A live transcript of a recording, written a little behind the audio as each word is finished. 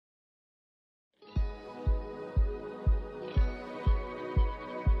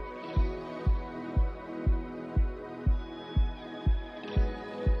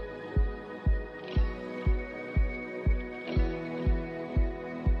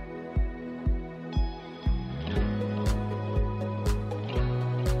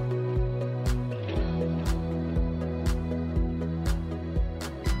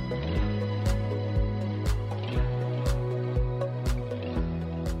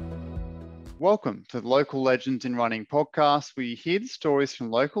Welcome to the Local Legends in Running podcast, where you hear the stories from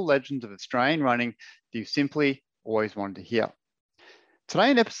local legends of Australian running that you simply always wanted to hear.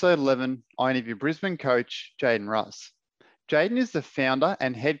 Today in episode 11, I interview Brisbane coach Jayden Russ. Jayden is the founder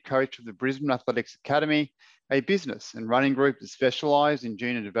and head coach of the Brisbane Athletics Academy, a business and running group that specialise in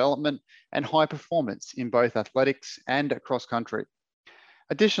junior development and high performance in both athletics and cross country.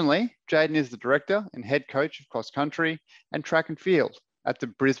 Additionally, Jayden is the director and head coach of cross country and track and field at the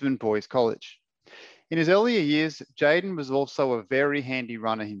Brisbane Boys College. In his earlier years, Jayden was also a very handy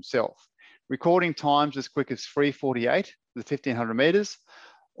runner himself, recording times as quick as 3:48 with 1500 metres,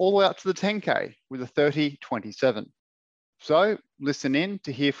 all the way up to the 10K with a 30:27. So listen in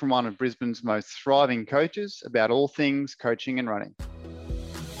to hear from one of Brisbane's most thriving coaches about all things coaching and running.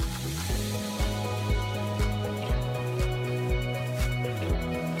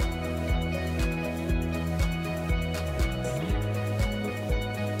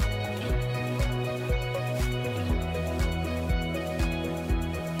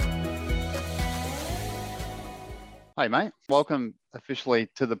 Hey, mate. Welcome officially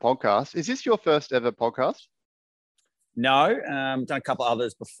to the podcast. Is this your first ever podcast? No, done a couple of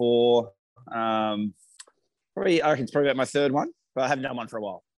others before. I reckon it's probably about my third one, but I haven't done one for a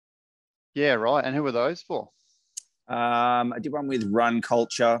while. Yeah, right. And who were those for? I did one with Run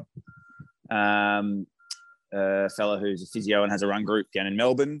Culture, a fella who's a physio and has a run group down in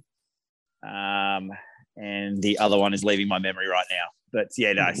Melbourne. And the other one is leaving my memory right now. But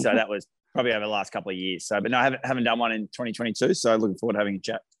yeah, no, so that was probably over the last couple of years. So, but no, I haven't done one in 2022. So looking forward to having a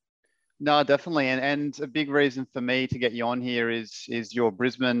chat. No, definitely. And a big reason for me to get you on here is your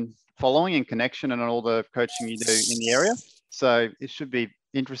Brisbane following and connection and all the coaching you do in the area. So it should be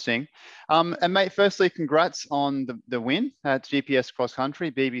interesting. And mate, firstly, congrats on the win at GPS Cross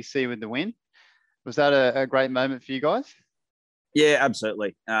Country, BBC with the win. Was that a great moment for you guys? Yeah,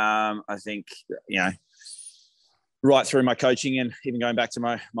 absolutely. I think, right through my coaching and even going back to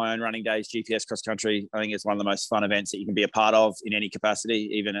my own running days, GPS cross country, I think it's one of the most fun events that you can be a part of in any capacity,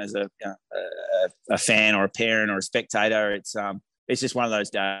 even as a fan or a parent or a spectator. It's just one of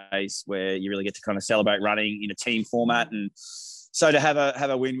those days where you really get to kind of celebrate running in a team format. And so to have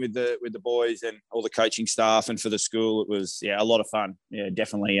a win with the boys and all the coaching staff and for the school, it was a lot of fun. Yeah,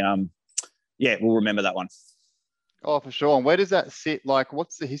 definitely. We'll remember that one. Oh, for sure. And where does that sit? Like,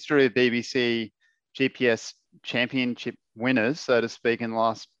 what's the history of BBC GPS championship winners, so to speak, in the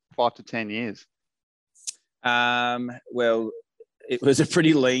last 5 to 10 years? Well, it was a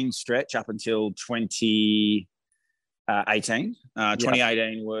pretty lean stretch up until 2018.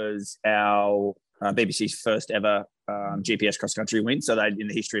 2018 was our BBC's first ever GPS cross country win. So they, in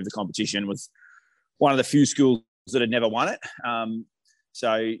the history of the competition, was one of the few schools that had never won it.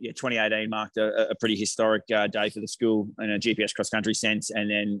 2018 marked a pretty historic day for the school in a GPS cross-country sense.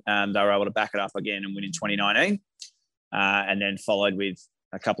 And then they were able to back it up again and win in 2019. And then followed with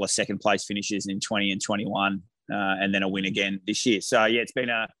a couple of second-place finishes in 20 and 21, and then a win again this year. So, it's been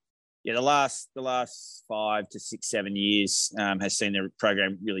the last 5 to 6, 7 years has seen the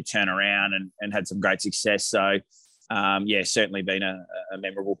program really turn around and had some great success. So, certainly been a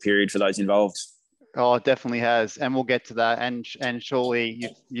memorable period for those involved. Oh, it definitely has, and we'll get to that. And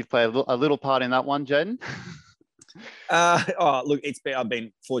surely you've played a little part in that one, Jayden. I've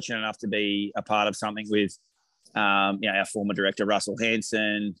been fortunate enough to be a part of something with, our former director Russell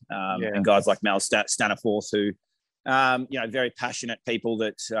Hanson, and guys like Mel Staniforth, who, very passionate people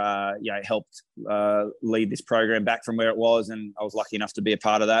that helped lead this program back from where it was, and I was lucky enough to be a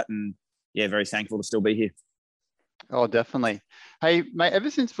part of that, and very thankful to still be here. Oh, definitely. Hey, mate,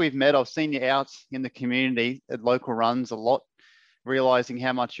 ever since we've met, I've seen you out in the community at local runs a lot, realising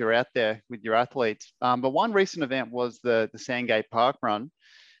how much you're out there with your athletes. But one recent event was the Sandgate Park Run,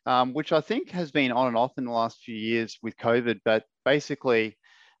 which I think has been on and off in the last few years with COVID. But basically,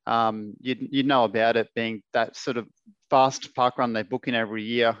 you'd know about it being that sort of fast park run they book in every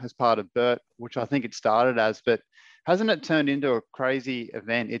year as part of BERT, which I think it started as. But hasn't it turned into a crazy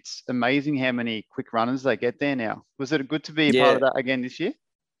event? It's amazing how many quick runners they get there now. Was it good to be a part of that again this year?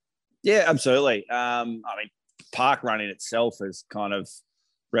 Yeah, absolutely. Park running itself has kind of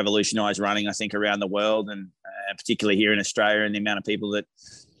revolutionised running, I think, around the world, and particularly here in Australia, and the amount of people that,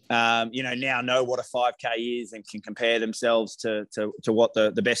 now know what a 5K is and can compare themselves to what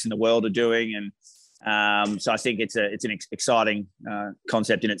the best in the world are doing. And so I think it's an exciting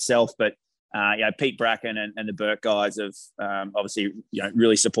concept in itself. But Pete Bracken and the BERT guys have obviously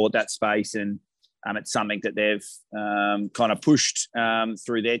really support that space, and it's something that they've kind of pushed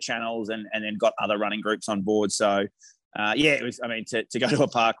through their channels and then got other running groups on board. So it was, to go to a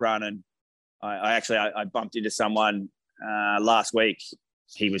park run, and I bumped into someone last week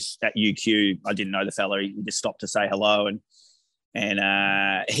he was at UQ. I didn't know the fella. He just stopped to say hello, and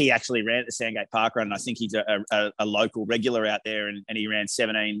he actually ran at the Sandgate Park Run. And I think he's a local regular out there, and he ran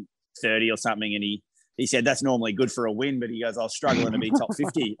 17:30 or something. And he said that's normally good for a win, but he goes, I was struggling to be top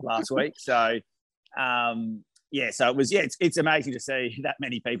 50 last week. So, so it was, it's amazing to see that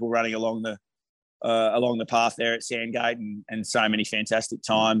many people running along the path there at Sandgate, and so many fantastic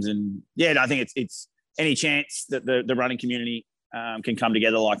times. And I think it's any chance that the running community can come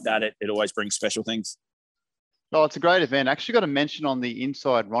together like that, it always brings special things. Oh, it's a great event. I actually got a mention on the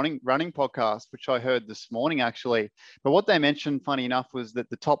Inside Running podcast, which I heard this morning, actually. But what they mentioned, funny enough, was that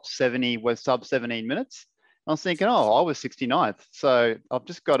the top 70 was sub 17 minutes. I was thinking, I was 69th. So I've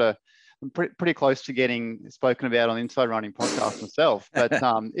just I'm pretty close to getting spoken about on the Inside Running podcast myself. But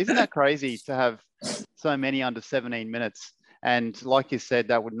isn't that crazy to have so many under 17 minutes? And like you said,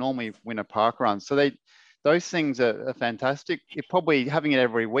 that would normally win a park run. So those things are fantastic. You're probably having it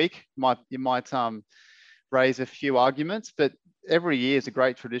every week. You might raise a few arguments, but every year is a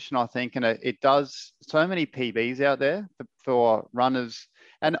great tradition, I think, and it does so many PBs out there for runners.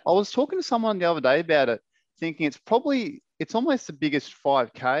 And I was talking to someone the other day about it, thinking it's almost the biggest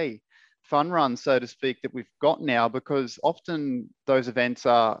 5K fun run, so to speak, that we've got now, because often those events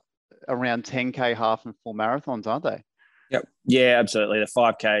are around 10K half and full marathons, aren't they? Yep. Yeah, absolutely. The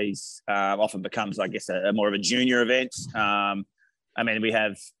 5Ks often becomes, I guess, a more of a junior event. I mean, we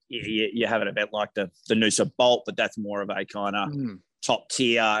have you have an event like the Noosa Bolt, but that's more of a kind of top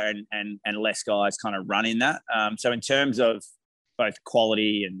tier and less guys kind of run in that. So in terms of both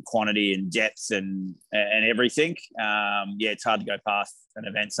quality and quantity and depth and everything, it's hard to go past an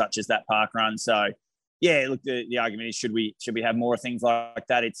event such as that park run. So look, the argument is should we have more things like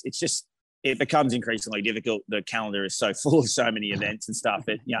that? It's just it becomes increasingly difficult. The calendar is so full of so many events and stuff.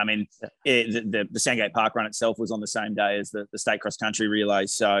 The Sandgate Park Run itself was on the same day as the state cross country relay.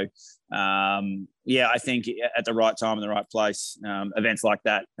 So, I think at the right time in the right place, events like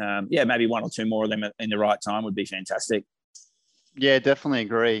that, maybe one or two more of them in the right time would be fantastic. Yeah, definitely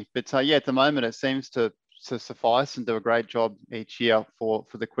agree. But at the moment it seems to suffice and do a great job each year for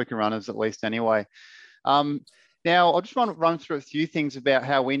the quicker runners, at least anyway. Now, I just want to run through a few things about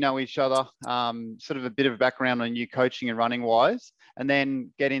how we know each other, sort of a bit of a background on you coaching and running wise, and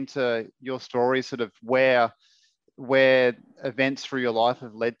then get into your story, sort of where events through your life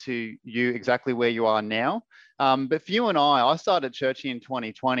have led to you exactly where you are now. But for you and I started Churchy in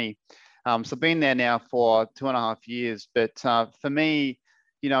 2020. So I've been there now for 2.5 years. But for me,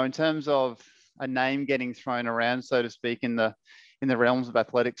 in terms of a name getting thrown around, so to speak, in the realms of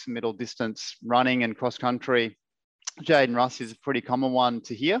athletics and middle distance running and cross country, Jayden Russ is a pretty common one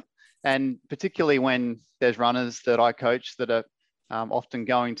to hear, and particularly when there's runners that I coach that are often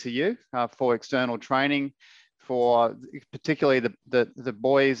going to you for external training, for particularly the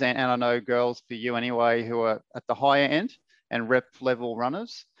boys and I know girls for you anyway, who are at the higher end and rep level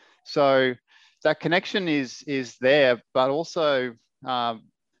runners. So that connection is there, but also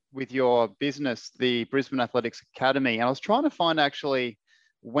with your business, the Brisbane Athletics Academy. And I was trying to find actually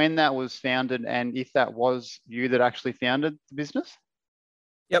when that was founded and if that was you that actually founded the business.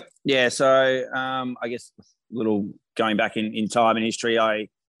 Yep. Yeah. So I guess a little going back in time and history, I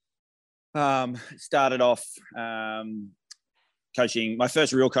started off coaching. My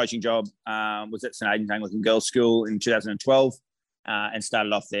first real coaching job was at St Aidan's Anglican Girls' School in 2012, and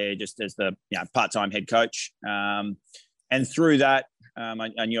started off there just as the part-time head coach. And through that,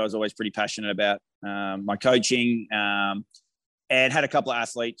 I knew I was always pretty passionate about my coaching, and had a couple of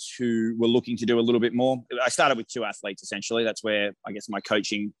athletes who were looking to do a little bit more. I started with 2 athletes, essentially. That's where I guess my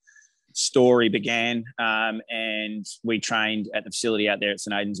coaching story began. And we trained at the facility out there at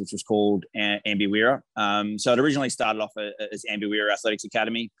St Aidan's, which was called Ambiwira. So it originally started off as Ambiwira Athletics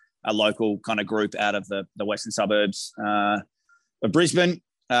Academy, a local kind of group out of the western suburbs of Brisbane.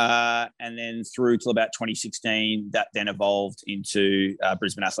 And then through till about 2016, that then evolved into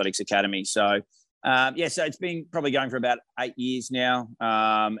Brisbane Athletics Academy. So, so it's been probably going for about 8 years now.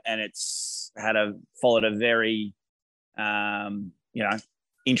 And it's followed a very,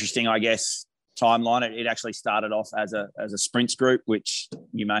 interesting, I guess, timeline. It actually started off as a sprints group, which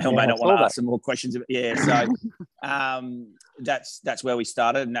you may or may not want to ask some more questions about. Yeah. So, that's where we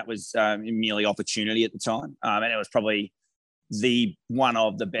started. And that was merely opportunity at the time. And it was probably one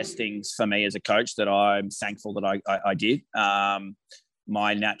of the best things for me as a coach that I'm thankful that I did.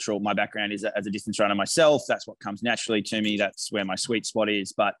 My background is as a distance runner myself. That's what comes naturally to me. That's where my sweet spot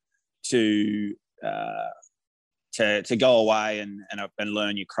is. But to go away and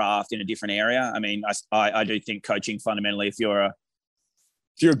learn your craft in a different area. I mean, I do think coaching fundamentally, if you're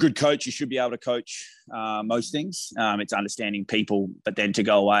if you're a good coach, you should be able to coach most things. It's understanding people, but then to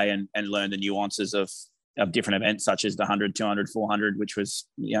go away and learn the nuances of different events such as the 100, 200, 400, which was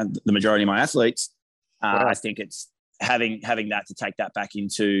the majority of my athletes. Wow. I think it's having that to take that back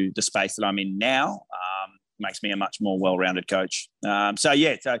into the space that I'm in now makes me a much more well-rounded coach. So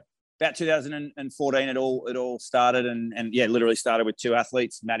about 2014, it all started, and literally started with two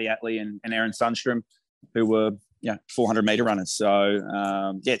athletes, Maddie Atley and Aaron Sundstrom, who were 400 meter runners. So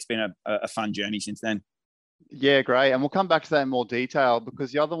it's been a fun journey since then. Yeah, great. And we'll come back to that in more detail,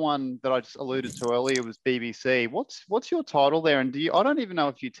 because the other one that I just alluded to earlier was BBC. What's your title there? And I don't even know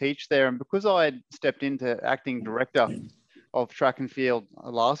if you teach there. And because I had stepped into acting director of track and field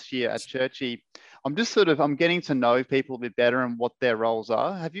last year at Churchy, I'm getting to know people a bit better and what their roles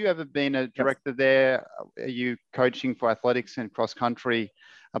are. Have you ever been a director there? Are you coaching for athletics and cross country,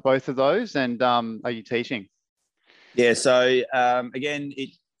 both of those? And are you teaching? Yeah. So again,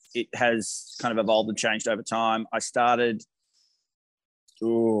 it has kind of evolved and changed over time. I started,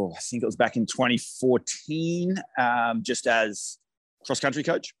 I think it was back in 2014, just as cross-country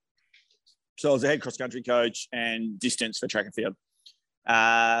coach. So I was a head cross-country coach and distance for track and field.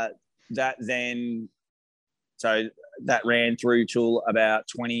 That ran through till about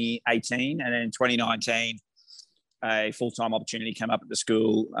 2018. And then in 2019, a full-time opportunity came up at the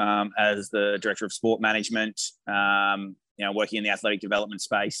school as the director of sport management, working in the athletic development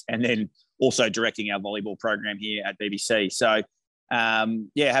space, and then also directing our volleyball program here at BBC. So,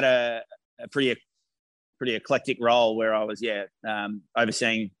 had a pretty eclectic role where I was,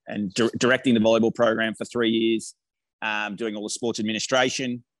 overseeing and directing the volleyball program for 3 years, doing all the sports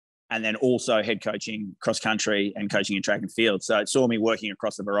administration, and then also head coaching cross country and coaching in track and field. So it saw me working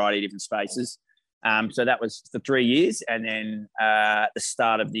across a variety of different spaces. So that was for 3 years. And then at the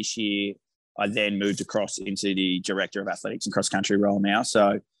start of this year, I then moved across into the director of athletics and cross country role now.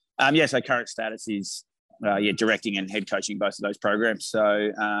 So, so current status is, directing and head coaching both of those programs.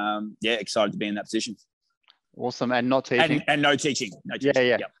 So, excited to be in that position. Awesome. And not teaching? And no teaching. No teaching.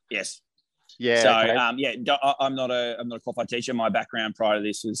 Yeah. Yep. Yes. Yeah. So, okay. I'm not a qualified teacher. My background prior to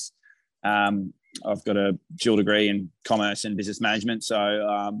this was, I've got a dual degree in commerce and business management.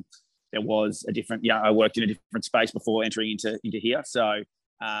 So, there was a different, I worked in a different space before entering into here. So,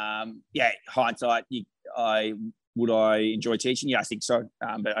 hindsight, would I enjoy teaching? Yeah, I think so.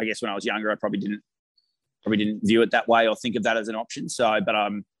 But I guess when I was younger, I probably didn't view it that way or think of that as an option. So, but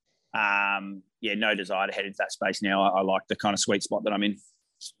I'm, no desire to head into that space now. I like the kind of sweet spot that I'm in.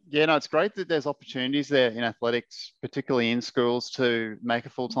 Yeah, no, it's great that there's opportunities there in athletics, particularly in schools, to make a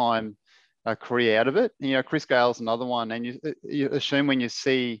full-time career out of it. Chris Gale's another one, and you assume when you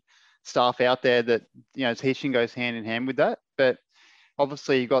see staff out there that teaching goes hand in hand with that. But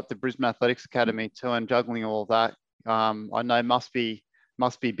obviously, you've got the Brisbane Athletics Academy too, and juggling all of that, I know must be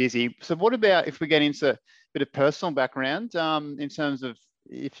busy. So, what about if we get into a bit of personal background in terms of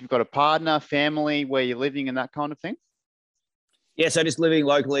if you've got a partner, family, where you're living, and that kind of thing? Yeah, so just living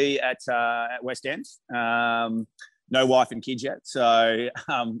locally at West End. No wife and kids yet, so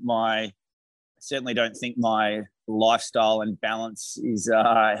I certainly don't think my lifestyle and balance is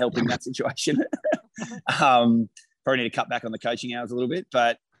helping that situation. Probably need to cut back on the coaching hours a little bit,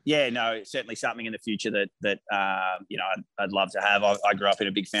 but certainly something in the future that I'd love to have. I grew up in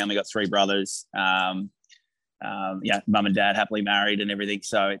a big family, got three brothers. Mum and dad happily married and everything.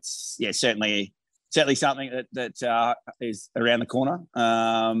 So it's certainly something that is around the corner.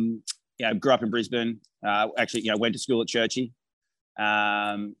 Grew up in Brisbane. Actually, went to school at Churchy.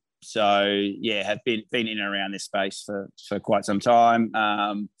 Have been in and around this space for quite some time.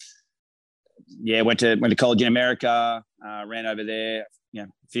 Went to college in America. Ran over there.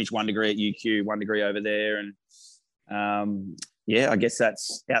 Finished one degree at UQ, one degree over there, and I guess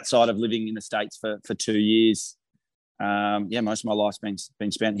that's outside of living in the States for 2 years. Most of my life's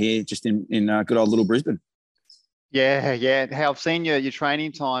been spent here, just in good old little Brisbane. Yeah. How I've seen your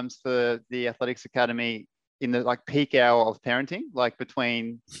training times for the Athletics Academy in the peak hour of parenting,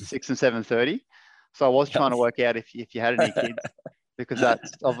 between 6 and 7:30. So I was trying to work out if you had any kids, because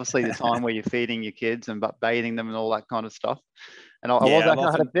that's obviously the time where you're feeding your kids and bathing them and all that kind of stuff. And I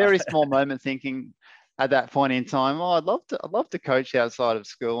had a very small moment thinking at that point in time, I'd love to coach outside of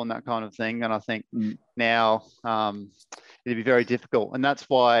school and that kind of thing. And I think now it'd be very difficult. And that's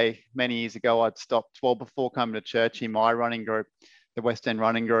why many years ago I'd stopped. Well, before coming to church, in my running group, the West End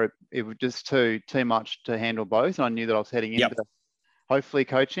running group, it was just too much to handle both. And I knew that I was heading into hopefully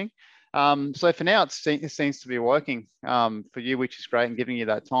coaching. So for now, it seems to be working for you, which is great, and giving you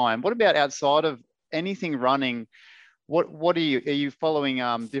that time. What about outside of anything running? What are you following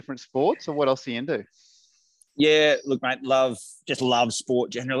different sports, or what else are you into? Yeah, look, mate, just love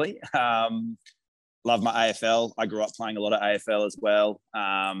sport generally. Love my AFL. I grew up playing a lot of AFL as well.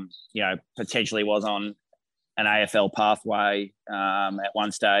 Potentially was on an AFL pathway at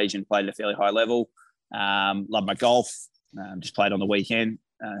one stage and played at a fairly high level. Love my golf. Just played on the weekend.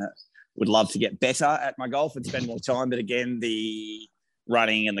 Would love to get better at my golf and spend more time. But again, the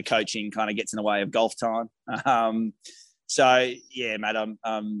running and the coaching kind of gets in the way of golf time. So, yeah, mate,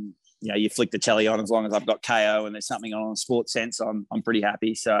 you flick the telly on as long as I've got KO and there's something on Sports Sense, I'm pretty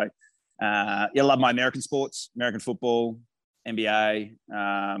happy. So, love my American sports, American football, NBA,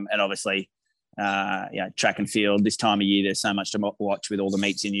 and obviously, track and field. This time of year, there's so much to watch with all the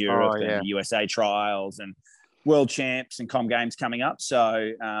meets in Europe and the USA trials and world champs and com games coming up.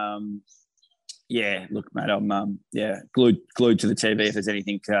 So, look, mate, I'm glued to the TV if there's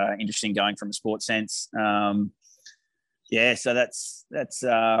anything interesting going from a sports sense. So that's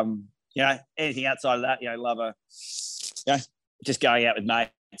anything outside of that, love just going out with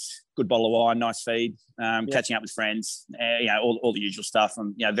mates, good bottle of wine, nice feed, catching up with friends, all the usual stuff.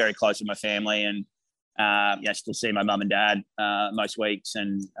 I'm very close with my family and still see my mum and dad most weeks,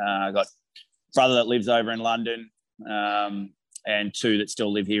 and I got a brother that lives over in London, and two that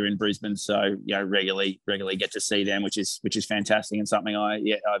still live here in Brisbane. So regularly get to see them, which is fantastic and something I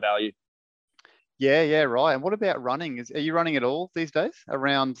value. Yeah, right. And what about running? Are you running at all these days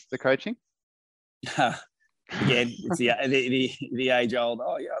around the coaching? Again, it's the age old.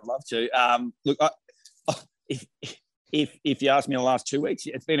 Oh yeah, I'd love to. Look, if you ask me the last 2 weeks,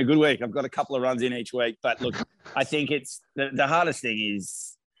 it's been a good week. I've got a couple of runs in each week, but look, I think it's the hardest thing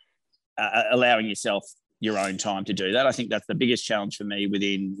is allowing yourself your own time to do that. I think that's the biggest challenge for me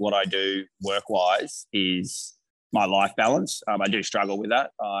within what I do work-wise is my life balance. I do struggle with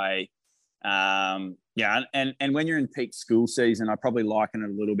that. And when you're in peak school season, I probably liken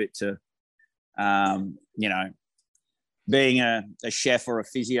it a little bit to, being a chef or a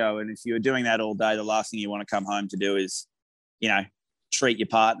physio. And if you're doing that all day, the last thing you want to come home to do is, treat your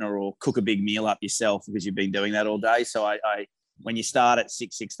partner or cook a big meal up yourself because you've been doing that all day. So I when you start at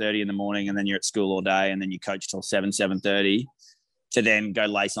 6:30 in the morning and then you're at school all day and then you coach till 7:30 to then go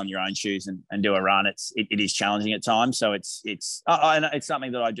lace on your own shoes and do a run, it is challenging at times. So it's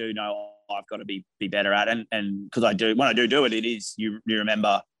something that I do know I've got to be better at. And because when I do it, it is, you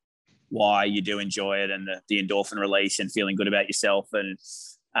remember why you do enjoy it and the endorphin release and feeling good about yourself. And,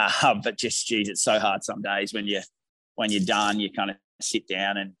 but just, geez, it's so hard some days when you're done, you kind of sit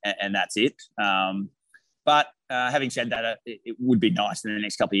down and that's it. But having said that, it would be nice in the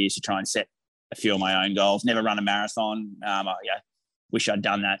next couple of years to try and set a few of my own goals. Never run a marathon. Wish I'd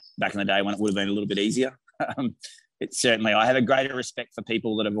done that back in the day when it would have been a little bit easier. It's certainly, I have a greater respect for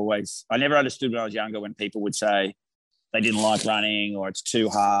people that have always, I never understood when I was younger when people would say they didn't like running or it's too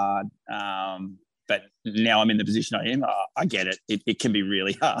hard. But now I'm in the position I am. I get it. It can be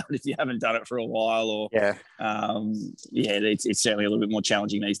really hard if you haven't done it for a while or, it's certainly a little bit more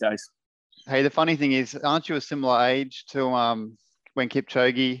challenging these days. Hey, the funny thing is, aren't you a similar age to when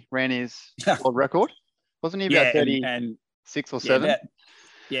Kipchoge ran his world record? Wasn't he about 36 or 7?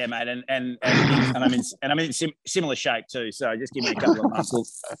 Yeah, mate, and I'm in similar shape too. So just give me a couple of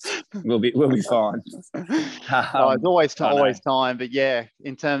months, we'll be fine. It's always time, but yeah,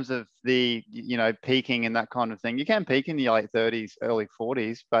 in terms of the peaking and that kind of thing, you can peak in the late 30s, early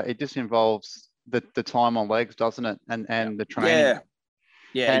 40s, but it just involves the time on legs, doesn't it? And the training.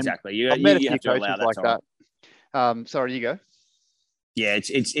 Yeah, exactly. You have to allow that like time. That. Sorry, you go. Yeah,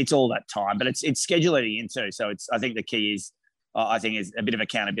 it's all that time, but it's scheduling in too. So I think the key is. I think is a bit of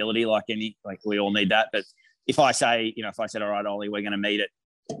accountability, like we all need that. But if I say, all right, Ollie, we're going to meet at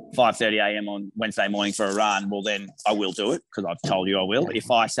 5:30 a.m. on Wednesday morning for a run, well, then I will do it because I've told you I will. If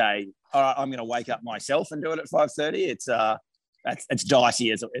I say, all right, I'm going to wake up myself and do it at 5:30, it's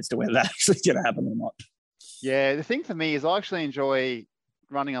dicey as to whether that's actually going to happen or not. Yeah, the thing for me is I actually enjoy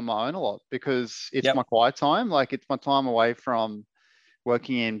running on my own a lot because it's my quiet time. Like it's my time away from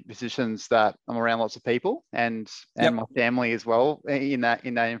working in positions that I'm around lots of people and my family as well in that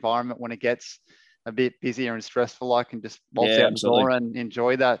environment. When it gets a bit busier and stressful, I can just waltz out the door and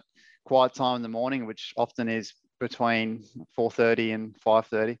enjoy that quiet time in the morning, which often is between 4:30 and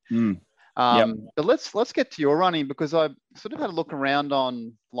 5:30. But let's get to your running, because I sort of had a look around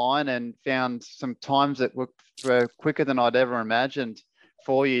online and found some times that were quicker than I'd ever imagined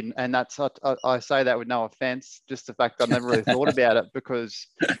for you, and that's I say that with no offense, just the fact that I've never really thought about it, because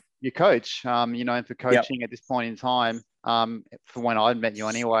you coach, and for coaching at this point in time, for when I'd met you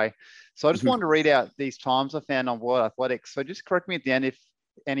anyway. So I just wanted to read out these times I found on World Athletics. So just correct me at the end if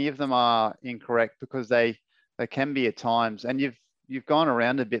any of them are incorrect, because they can be at times. And you've gone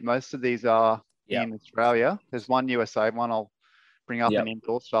around a bit. Most of these are in Australia. There's one USA, one I'll bring up in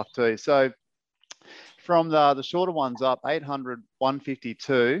indoor stuff too. So from the shorter ones up, 800,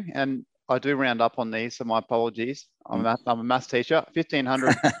 152, and I do round up on these, so my apologies. I'm a maths teacher.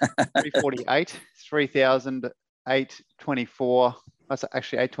 1,500, 348, 3,000, 824. That's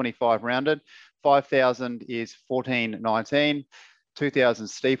actually 825 rounded. 5,000 is 1419. 2,000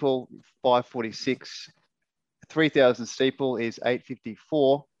 steeple, 546. 3,000 steeple is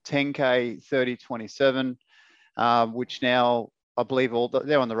 854. 10K, 3027, which now I believe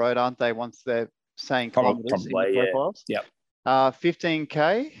they're on the road, aren't they? Once they're saying kilometres in the profiles. Yep.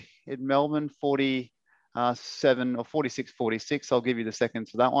 15K in Melbourne, 47 or 46, 46. I'll give you the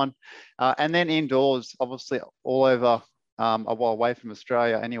seconds for that one. And then indoors, obviously all over, a while away from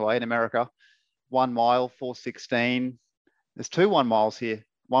Australia anyway, in America, 1 mile, 416. There's 2 1 miles here.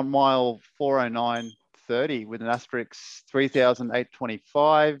 1 mile, 409.30 with an asterisk,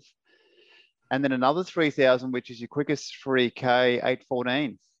 3,825. And then another 3,000, which is your quickest 3K,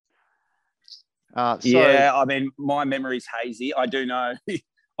 814. Yeah, I mean, my memory's hazy. I do know.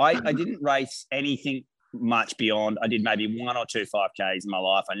 I didn't race anything much beyond. I did maybe 1 or 2 5Ks in my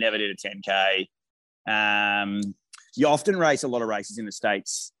life. I never did a 10K. You often race a lot of races in the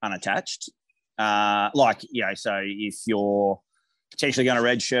States unattached. So if you're potentially going to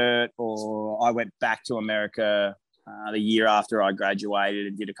redshirt, or I went back to America the year after I graduated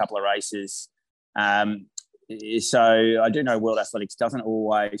and did a couple of races. So I do know World Athletics doesn't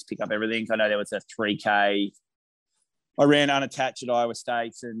always pick up everything. I know there was a 3K. I ran unattached at Iowa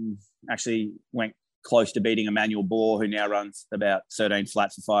State and actually went close to beating Emmanuel Bohr, who now runs about 13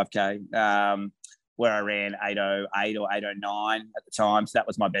 flat for 5K, where I ran 8:08 or 8:09 at the time. So that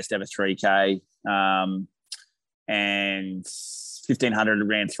was my best ever 3K. And 1,500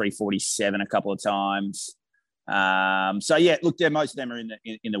 ran 3:47 a couple of times. So yeah, look, most of them are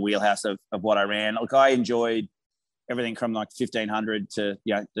in the wheelhouse of what I ran. Look, I enjoyed everything from like 1,500 to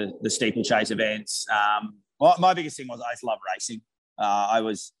the steeplechase events. My biggest thing was I just love racing.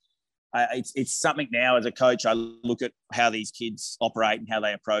 It's something now as a coach. I look at how these kids operate and how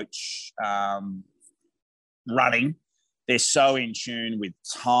they approach running. They're so in tune with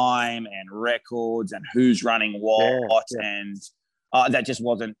time and records and who's running what, and that just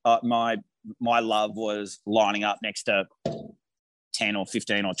wasn't my love. Was lining up next to 10 or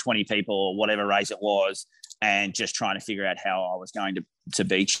 15 or 20 people or whatever race it was, and just trying to figure out how I was going to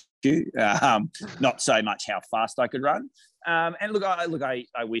beat you. Not so much how fast I could run. And look, I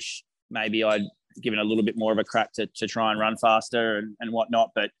wish maybe I'd given a little bit more of a crack to try and run faster and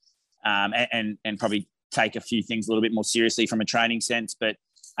whatnot, but and probably take a few things a little bit more seriously from a training sense. But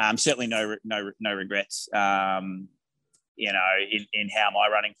certainly no regrets. In how my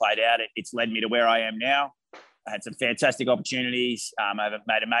running played out. It's led me to where I am now. I had some fantastic opportunities. I've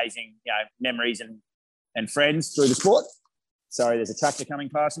made amazing memories and friends through the sport. Sorry, there's a tractor coming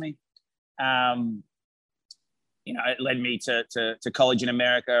past me. It led me to college in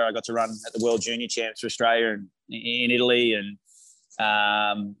America. I got to run at the World Junior Champs for Australia and in Italy. And,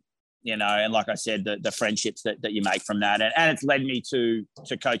 and like I said, the friendships that you make from that. And it's led me to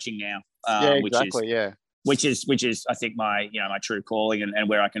coaching now. Which is I think my true calling and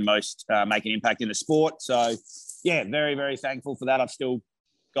where I can most make an impact in the sport. So yeah, very, very thankful for that. I've still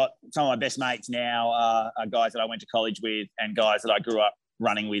got some of my best mates now are guys that I went to college with and guys that I grew up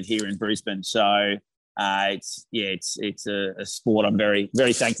running with here in Brisbane. So it's a sport I'm very,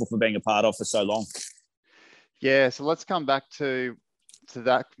 very thankful for being a part of for so long. Yeah, so let's come back to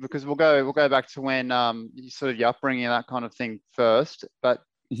that, because we'll go back to when your upbringing and that kind of thing first. But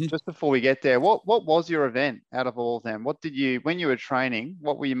just before we get there, what was your event out of all of them? What did you, when you were training,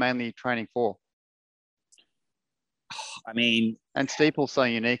 what were you mainly training for? I mean, and steeple's so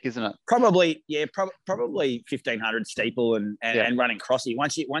unique, isn't it? Probably 1,500 steeple and running crossy.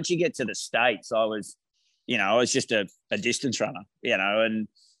 Once you get to the States, I was just a distance runner, and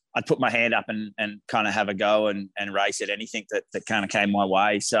I'd put my hand up and kind of have a go and race at anything that kind of came my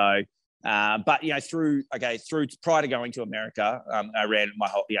way. So, but through prior to going to America, I ran my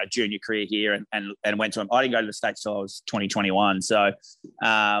whole junior career here and went to. I didn't go to the States till I was 2021. So,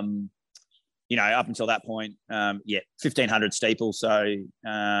 up until that point, 1,500 steeple. So,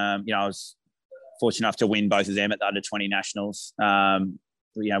 I was fortunate enough to win both of them at the under 20 nationals,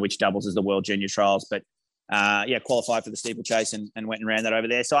 which doubles as the World Junior Trials. But qualified for the steeplechase and went and ran that over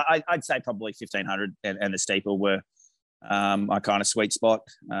there. So I'd say probably 1,500 and the steeple were my kind of sweet spot.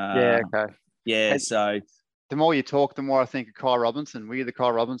 Okay. Yeah, so the more you talk, the more I think of Kyle Robinson. Were you the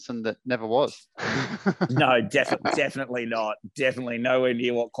Kyle Robinson that never was? No, definitely not. Definitely nowhere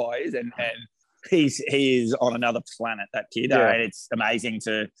near what Kyle is, and he is on another planet. That kid, and it's amazing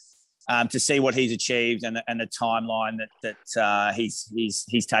to to see what he's achieved and the timeline that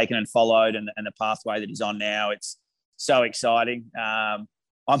he's taken and followed, and the pathway that he's on now. It's so exciting. I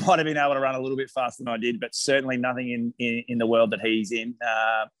might have been able to run a little bit faster than I did, but certainly nothing in the world that he's in.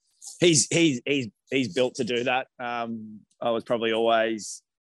 He's built to do that. I was probably always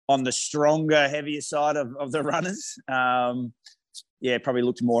on the stronger, heavier side of the runners. Probably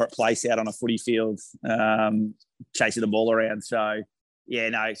looked more at place out on a footy field, chasing the ball around. So,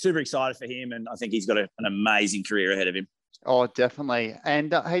 super excited for him, and I think he's got an amazing career ahead of him. Oh, definitely.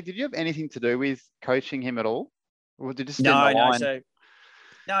 And hey, did you have anything to do with coaching him at all? Or did you just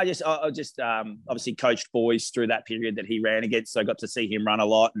I just obviously coached boys through that period that he ran against, so I got to see him run a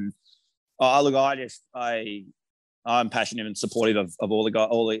lot. And I'm passionate and supportive of all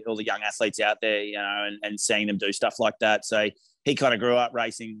the young athletes out there, and seeing them do stuff like that. So he kind of grew up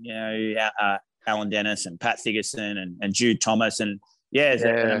racing, Alan Dennis and Pat Ferguson and Jude Thomas, and there's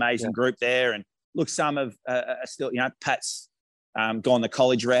an amazing group there. And look, some of still, Pat's gone the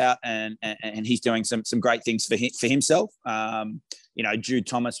college route, and he's doing some great things for himself. Jude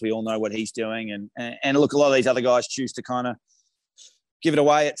Thomas, we all know what he's doing, and look, a lot of these other guys choose to kind of give it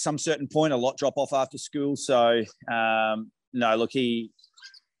away at some certain point. A lot drop off after school. So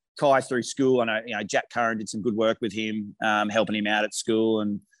Kai through school, and Jack Curran did some good work with him, helping him out at school,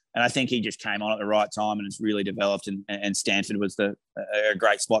 and I think he just came on at the right time and has really developed. And Stanford was a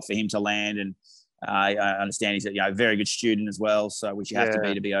great spot for him to land. And I understand he's a very good student as well, so which you have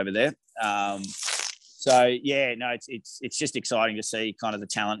to be over there. It's just exciting to see kind of the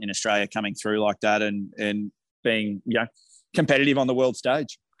talent in Australia coming through like that, and being competitive on the world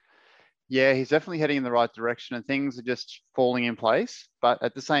stage. Yeah, he's definitely heading in the right direction, and things are just falling in place. But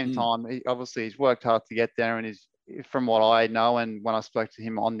at the same time, he's worked hard to get there, and from what I know, and when I spoke to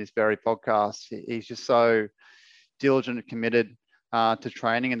him on this very podcast, he's just so diligent and committed to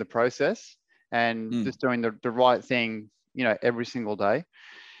training in the process, and just doing the right thing, every single day.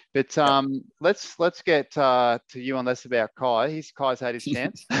 But let's get to you and less about Kai. Kai's had his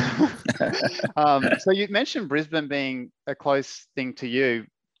chance. So you mentioned Brisbane being a close thing to you.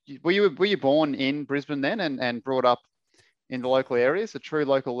 Were you born in Brisbane then, and brought up in the local areas? A true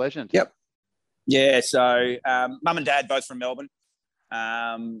local legend. Yep. Yeah. So mum and dad both from Melbourne.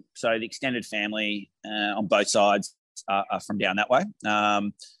 So the extended family on both sides are from down that way.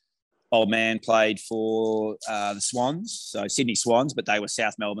 Old man played for the Swans, so Sydney Swans, but they were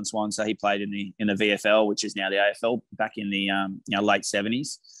South Melbourne Swans. So he played in the VFL, which is now the AFL, back in the late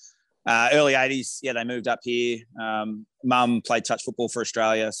 70s. Early 80s, they moved up here. Mum played touch football for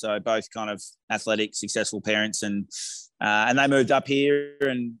Australia, so both kind of athletic, successful parents, and they moved up here,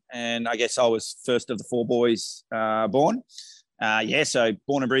 and I guess I was first of the four boys born. So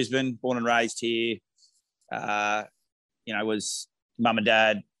born in Brisbane, born and raised here. Was mum and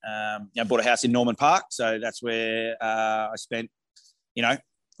dad. Bought a house in Norman Park, so that's where I spent,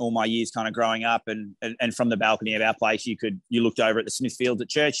 all my years kind of growing up, and from the balcony of our place, you looked over at the Smithfields at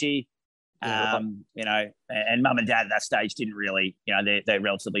Churchy, and mum and dad at that stage didn't really, they're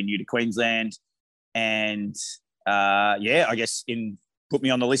relatively new to Queensland, and I guess put me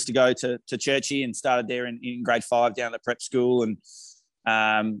on the list to go to Churchy, and started there in grade 5 down at the prep school, and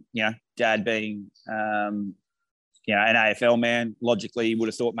dad being an AFL man, logically would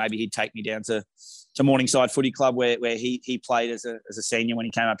have thought maybe he'd take me down to Morningside Footy Club where he played as a senior when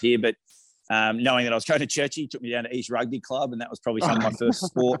he came up here. But knowing that I was going to Churchy, he took me down to East Rugby Club, and that was probably some of my first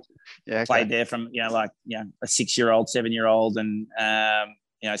sport. Played there from a 6-year-old, 7-year-old, and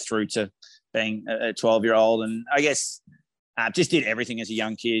through to being a 12-year-old. And I guess just did everything as a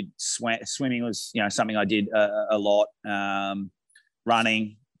young kid. Swimming was something I did a lot.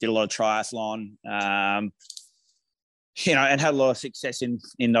 Running, did a lot of triathlon. And had a lot of success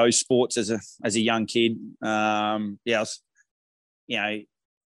in those sports as a young kid. I was,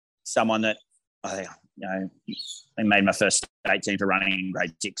 someone that I made my first state team for running in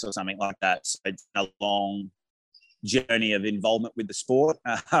grade 6 or something like that. So it's a long journey of involvement with the sport.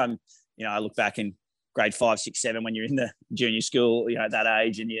 I look back in grade 5, 6, 7 when you're in the junior school, at that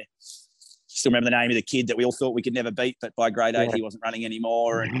age, and you still remember the name of the kid that we all thought we could never beat, but by grade 8 he wasn't running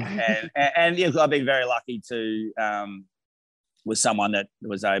anymore. And I've been very lucky to was someone that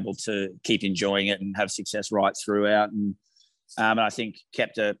was able to keep enjoying it and have success right throughout, and I think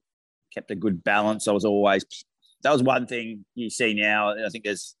kept a good balance. That was one thing you see now. I think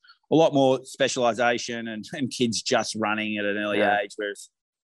there's a lot more specialisation and kids just running at an early age, whereas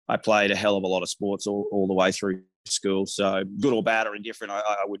I played a hell of a lot of sports all the way through school. So good or bad or indifferent,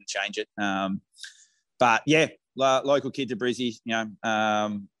 I wouldn't change it. But local kid to Brizzy,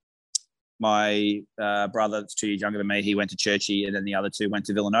 my brother, that's 2 years younger than me, he went to Churchie, and then the other two went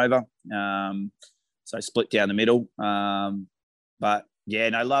to Villanova. So split down the middle. But yeah,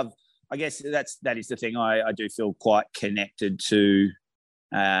 no, love. I guess that is the thing. I do feel quite connected to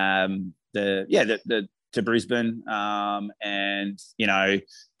to Brisbane, and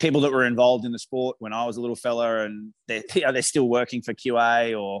people that were involved in the sport when I was a little fella, and they're still working for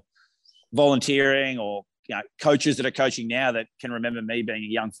QA or volunteering, or coaches that are coaching now that can remember me being a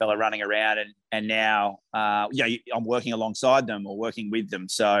young fella running around, and now I'm working alongside them or working with them.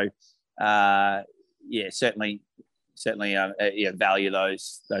 So certainly value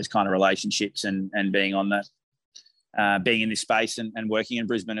those kind of relationships, and being on that. Being in this space and working in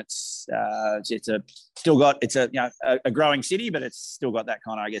Brisbane, it's a growing city, but it's still got that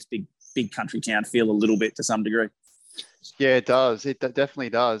kind of, I guess, big country town feel a little bit to some degree. Yeah, it does. It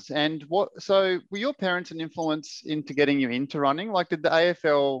definitely does. And so were your parents an influence into getting you into running? Like, did the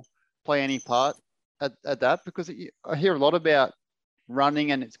AFL play any part at that? Because I hear a lot about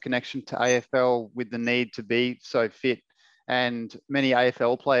running and its connection to AFL with the need to be so fit, and many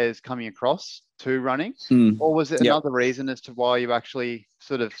AFL players coming across to running. Or was it another reason as to why you actually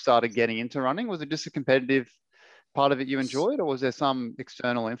sort of started getting into running? Was it just a competitive part of it you enjoyed, or was there some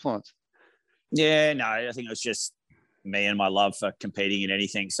external influence? Yeah, no, I think it was just me and my love for competing in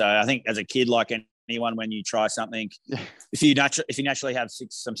anything. So I think as a kid, like anyone, when you try something, if you naturally have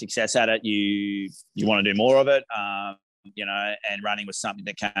some success at it, you want to do more of it. And running was something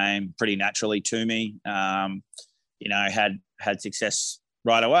that came pretty naturally to me. Had success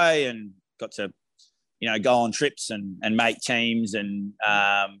right away, and got to, go on trips and make teams. And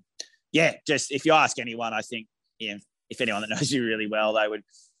just if you ask anyone, I think, if anyone that knows you really well, they would,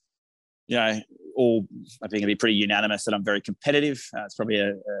 all, I think it'd be pretty unanimous that I'm very competitive. It's probably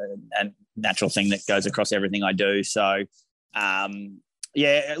a natural thing that goes across everything I do. So,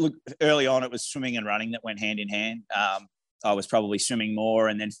 look, early on it was swimming and running that went hand in hand. I was probably swimming more,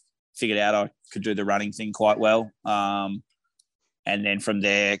 and then figured out I could do the running thing quite well. And then from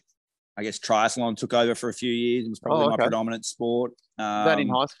there, I guess triathlon took over for a few years. It was probably my predominant sport. Was that in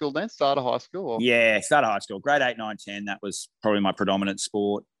high school then? Start of high school? Or? Yeah, start of high school. Grade 8, 9, 10, that was probably my predominant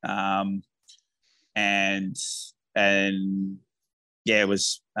sport. Was having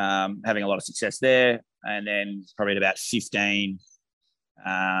a lot of success there. And then probably at about 15,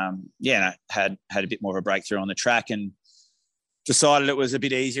 had a bit more of a breakthrough on the track, and decided it was a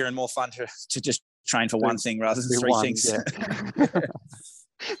bit easier and more fun to just train for one thing rather than three things.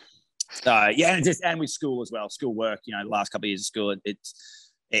 Yeah. And with school as well, school work, the last couple of years of school, it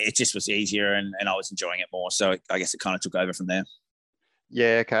just was easier, and I was enjoying it more. So I guess it kind of took over from there.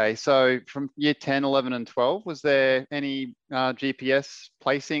 Yeah, okay. So from year 10, 11 and 12, was there any GPS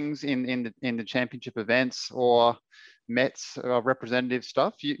placings in the championship events or Mets representative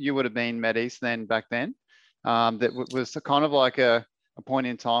stuff? You would have been Met East then back then. That was kind of like a point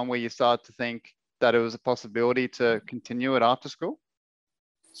in time where you start to think that it was a possibility to continue it after school?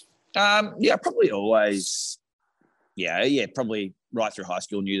 Probably always. Probably right through high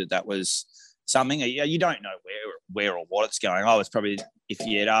school knew that was something. You don't know where or what it's going. I was probably, if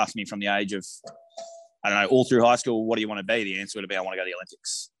you had asked me from the age of, I don't know, all through high school, what do you want to be? The answer would have been, I want to go to the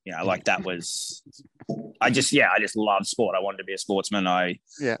Olympics. Like that was, I just loved sport. I wanted to be a sportsman. I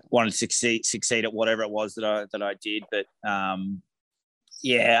wanted to succeed at whatever it was that I did. But I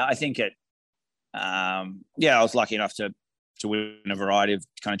think I was lucky enough to win a variety of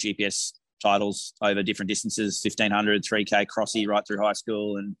kind of GPS titles over different distances, 1500, 3K, crossy right through high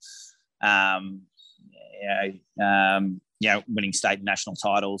school. And, winning state and national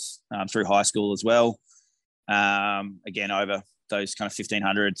titles through high school as well. Again, over those kind of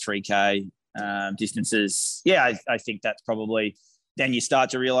 1500, 3K distances. I think that's probably, then you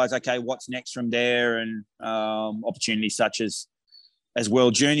start to realize, okay, what's next from there, and opportunities such as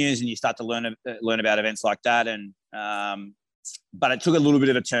World Juniors, and you start to learn about events like that. And but it took a little bit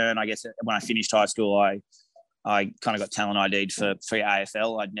of a turn, I guess. When I finished high school, I kind of got talent ID'd for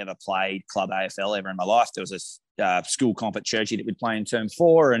AFL. I'd never played club AFL ever in my life. There was a school comp at Churchie that we'd play in term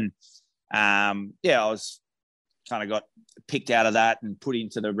 4, and I was kind of got picked out of that and put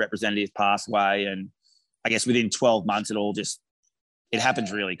into the representative pathway. And I guess within 12 months, it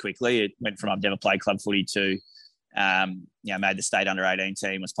happens really quickly. It went from I've never played club footy to made the state under 18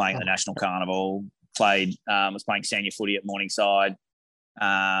 team, was playing at the National Carnival, was playing senior footy at Morningside.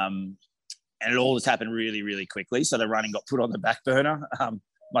 And it all just happened really, really quickly. So the running got put on the back burner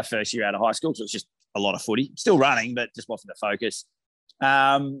my first year out of high school. So it was just a lot of footy. Still running, but just wasn't the focus.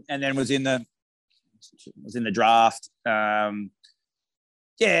 And then was in the draft. And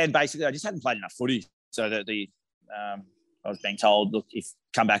basically I just hadn't played enough footy. So the I was being told, look, if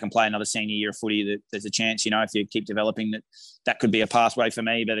come back and play another senior year of footy, that there's a chance, if you keep developing, that could be a pathway for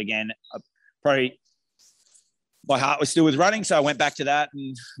me. But again, probably my heart was still with running, so I went back to that.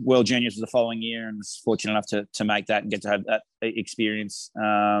 And World Juniors was the following year, and was fortunate enough to make that and get to have that experience.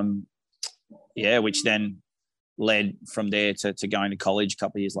 Which then led from there to going to college a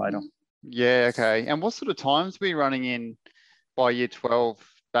couple of years later. Yeah, okay. And what sort of times were you running in by year 12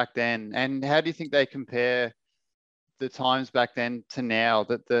 back then? And how do you think they compare the times back then to now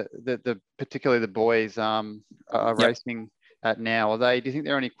that the particularly the boys are racing at now? Do you think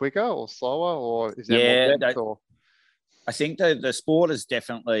they're any quicker or slower, or is there more depth? I think the sport is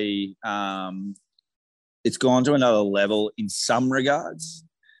definitely it's gone to another level in some regards.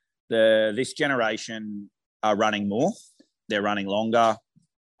 This generation are running more. They're running longer.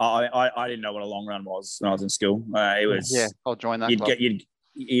 I didn't know what a long run was when I was in school. It was I'll join that club.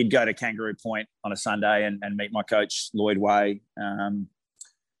 You'd go to Kangaroo Point on a Sunday and meet my coach Lloyd Way,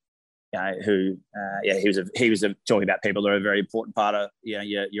 he was talking about people that are a very important part of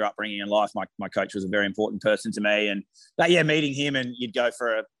your upbringing in life. My coach was a very important person to me, and meeting him, and you'd go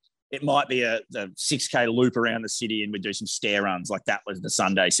for it might be the 6K loop around the city, and we'd do some stair runs. Like that was the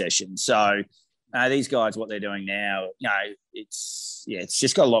Sunday session. So these guys, what they're doing now, it's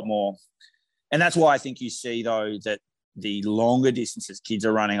just got a lot more, and that's why I think you see though that the longer distances kids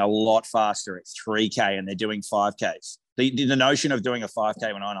are running a lot faster at 3K, and they're doing 5Ks. The notion of doing a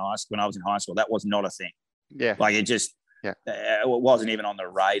 5K when I was in high school, that was not a thing. Yeah. Like it just, it wasn't even on the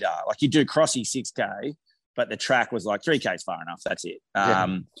radar. Like you do crossy 6K, but the track was like 3K is far enough. That's it.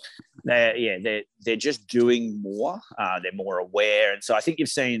 They're just doing more. They're more aware. And so I think you've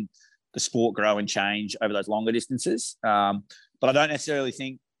seen the sport grow and change over those longer distances. But I don't necessarily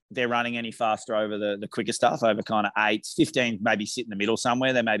think they're running any faster over the quicker stuff, over kind of 8s, 15, maybe sit in the middle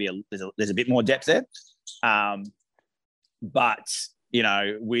somewhere. There may be there's a bit more depth there. But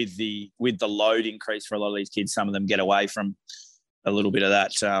with the load increase for a lot of these kids, some of them get away from a little bit of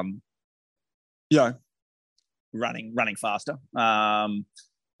that, running faster,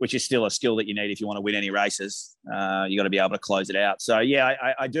 which is still a skill that you need if you want to win any races. You got to be able to close it out. So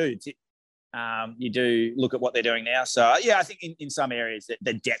I do. You do look at what they're doing now. So I think in some areas that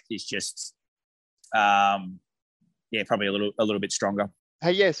the depth is just, probably a little bit stronger.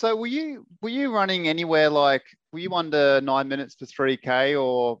 Hey, so were you running anywhere were you under 9 minutes for 3K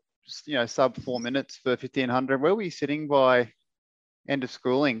or sub 4 minutes for 1500? Where were you sitting by end of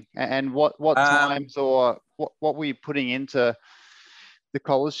schooling? And what times or what were you putting into the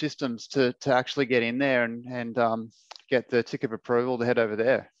college systems to actually get in there and get the tick of approval to head over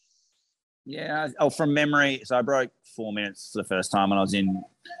there? Yeah, from memory, so I broke 4 minutes for the first time when I was in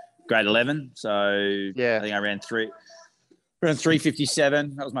grade 11. So I think I ran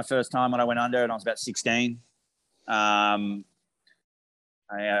 3:57. That was my first time when I went under, and I was about 16. I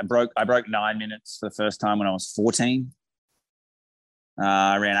broke 9 minutes for the first time when I was 14.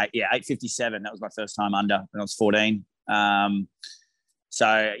 I ran 8:57. That was my first time under when I was 14. I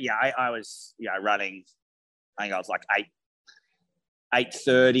was running. I think I was like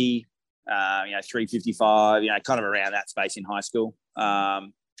 8:30. 3:55. Kind of around that space in high school.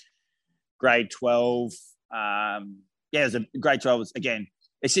 Grade 12. It was grade 12 was, again,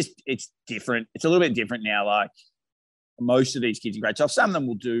 it's different. It's a little bit different now. Like most of these kids in grade 12, some of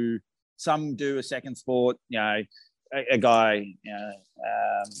them some do a second sport. A guy,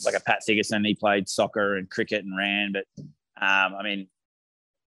 like a Pat Thiggerson, he played soccer and cricket and ran. But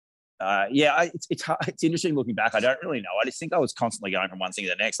it's interesting looking back. I don't really know. I just think I was constantly going from one thing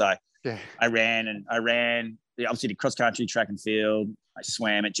to the next. I ran. Obviously did cross country, track and field. I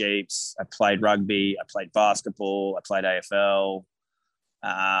swam at Jeeps. I played rugby. I played basketball. I played AFL.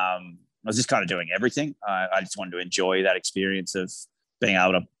 I was just kind of doing everything. I just wanted to enjoy that experience of being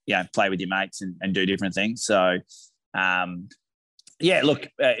able to play with your mates and do different things. So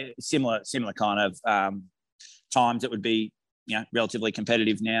similar kind of times that would be relatively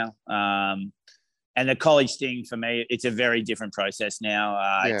competitive now. And the college thing for me, it's a very different process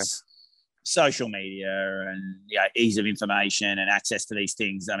now. It's social media and ease of information and access to these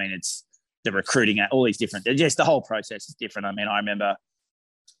things. I mean, it's the recruiting at all these different, just the whole process is different. I mean, I remember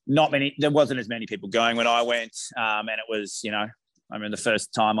there wasn't as many people going when I went. And it was, I remember the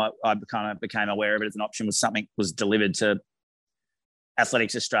first time I kind of became aware of it as an option was something was delivered to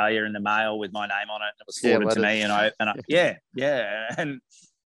Athletics Australia in the mail with my name on it. It was forwarded to me, and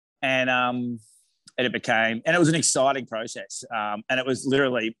it became, and it was an exciting process. And it was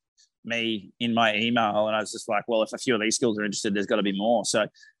literally me in my email, and I was just like, well, if a few of these schools are interested, there's got to be more. So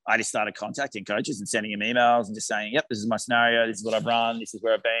I just started contacting coaches and sending them emails and just saying, yep, this is my scenario, this is what I've run, this is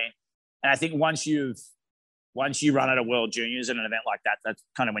where I've been. And I think once you've once you run at a World Juniors at an event like that, that's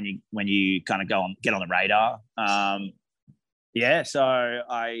kind of when you kind of get on the radar. So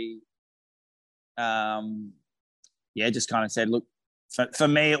I just kind of said, look, for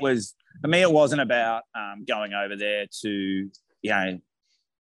me it wasn't about going over there to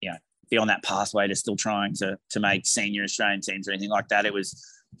be on that pathway to still trying to make senior Australian teams or anything like that.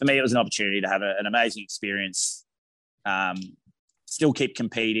 For me, it was an opportunity to have an amazing experience, still keep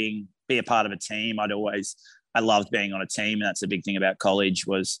competing, be a part of a team. I loved being on a team, and that's the big thing about college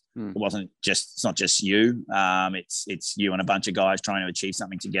was it's not just you. It's you and a bunch of guys trying to achieve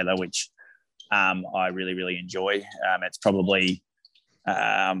something together, which I really, really enjoy. It's probably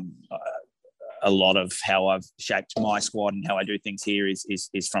a lot of how I've shaped my squad and how I do things here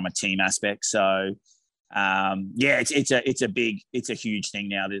is from a team aspect. So it's a huge thing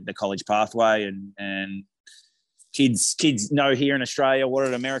now, the college pathway, and kids know here in Australia what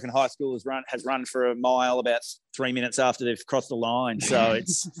an American high school has run for a mile about 3 minutes after they've crossed the line. So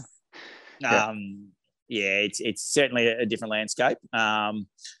it's it's certainly a different landscape. I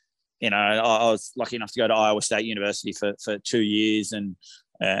was lucky enough to go to Iowa State University for 2 years and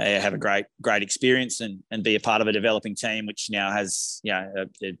have a great experience and be a part of a developing team, which now has a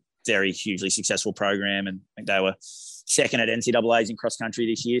very hugely successful program. And I think they were second at NCAAs in cross country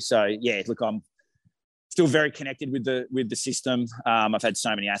this year. So look, I'm still very connected with the system. I've had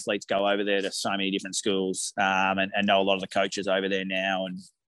so many athletes go over there to so many different schools, and know a lot of the coaches over there now, and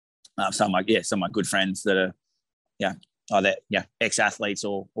some of my good friends that are either ex-athletes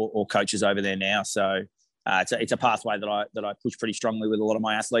or coaches over there now. So it's a pathway that I push pretty strongly with a lot of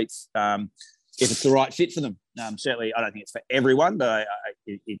my athletes, if it's the right fit for them. Certainly, I don't think it's for everyone, but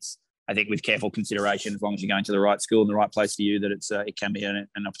I think with careful consideration, as long as you're going to the right school and the right place for you, that it can be an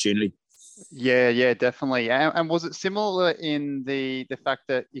opportunity. Yeah, definitely. And was it similar in the fact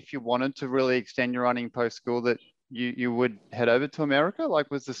that if you wanted to really extend your running post school, that you would head over to America? Like,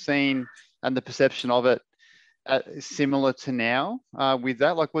 was the scene and the perception of it similar to now with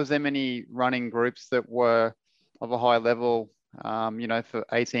that? Like, was there many running groups that were of a high level, for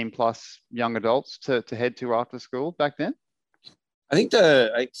 18 plus young adults to head to after school back then? I think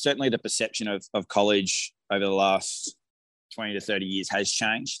certainly the perception of college over the last 20 to 30 years has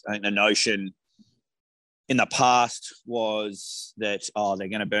changed. I think the notion in the past was that, they're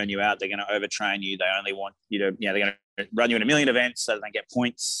going to burn you out, they're going to overtrain you, they only want you to, they're going to run you in a million events so that they get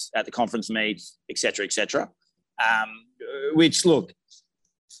points at the conference meets, et cetera, et cetera. Which, look,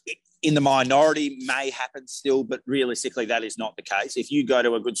 in the minority may happen still, but realistically that is not the case. If you go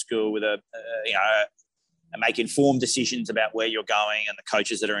to a good school with and make informed decisions about where you're going and the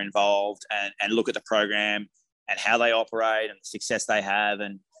coaches that are involved, and look at the program and how they operate and the success they have,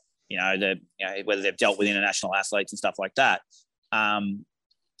 and whether they've dealt with international athletes and stuff like that, that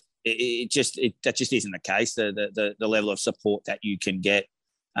just isn't the case. The level of support that you can get,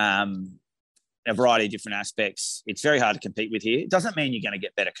 a variety of different aspects, it's very hard to compete with here. It doesn't mean you're going to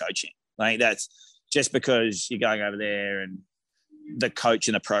get better coaching. Like, that's just because you're going over there and the coach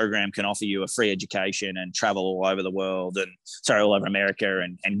and the program can offer you a free education and travel all over the world all over America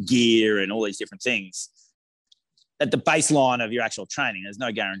and gear and all these different things. At the baseline of your actual training, there's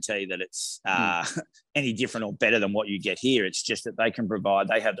no guarantee that it's any different or better than what you get here. It's just that they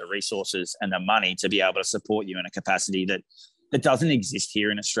have the resources and the money to be able to support you in a capacity that doesn't exist here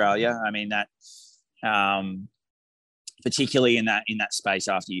in Australia. I mean, that particularly in that space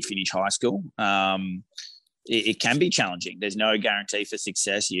after you finish high school, it can be challenging. There's no guarantee for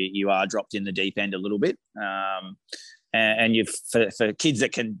success. You are dropped in the deep end a little bit, and for kids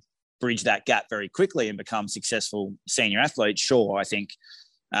that can bridge that gap very quickly and become successful senior athletes, sure, I think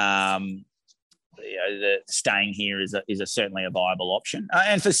staying here is certainly a viable option.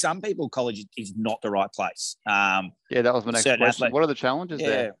 And for some people, college is not the right place. That was my next question. What are the challenges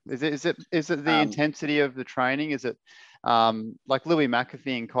there? Is it the intensity of the training? Is it like Louis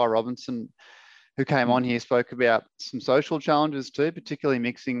McAfee and Kai Robinson, who came on here, spoke about some social challenges too, particularly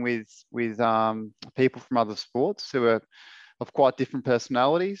mixing with people from other sports who are of quite different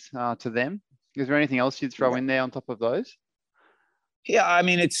personalities to them. Is there anything else you'd throw in there on top of those? Yeah, I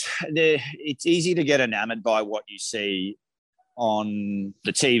mean, it's easy to get enamored by what you see on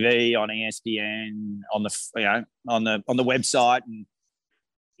the TV, on ESPN, on the website, and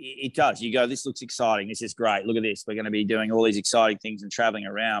it does. You go, this looks exciting. This is great. Look at this. We're going to be doing all these exciting things and traveling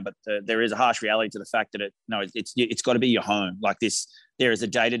around. But there is a harsh reality to the fact that it's got to be your home. Like this, there is a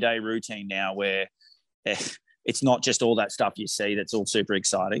day-to-day routine now where it's not just all that stuff you see that's all super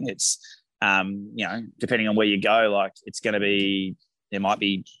exciting. It's depending on where you go, like there might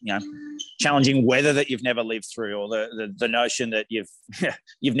be challenging weather that you've never lived through, or the notion that you've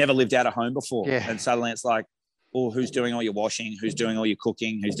never lived out of home before, and suddenly it's like, or who's doing all your washing, who's doing all your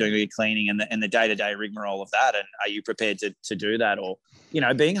cooking, who's doing all your cleaning, and the day-to-day rigmarole of that. And are you prepared to do that? Or,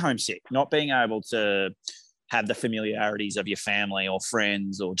 being homesick, not being able to have the familiarities of your family or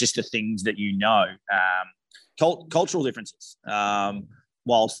friends or just the things that cultural differences.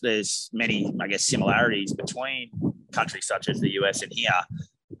 Whilst there's many, I guess, similarities between countries such as the US and here,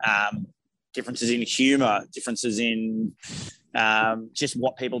 differences in humour, differences in just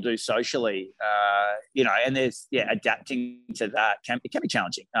what people do socially, and there's adapting to that it can be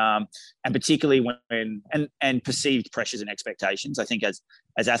challenging, and particularly when perceived pressures and expectations. I think as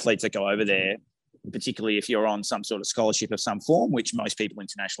athletes that go over there, particularly if you're on some sort of scholarship of some form, which most people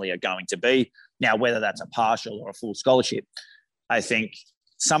internationally are going to be now, whether that's a partial or a full scholarship, I think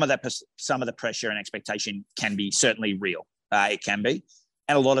some of the pressure and expectation can be certainly real. It can be.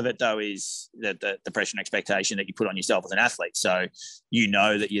 And a lot of it, though, is the pressure and expectation that you put on yourself as an athlete. So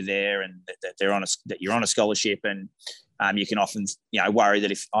that you're there and that you're on a scholarship, and you can often worry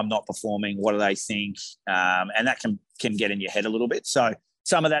that if I'm not performing, what do they think? And that can get in your head a little bit. So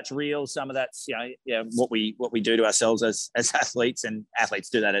some of that's real, some of that's what we do to ourselves as athletes, and athletes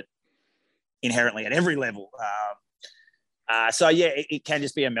do that inherently at every level. It can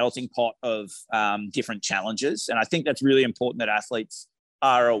just be a melting pot of different challenges, and I think that's really important that athletes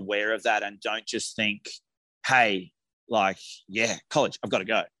are aware of that and don't just think, hey, college, I've got to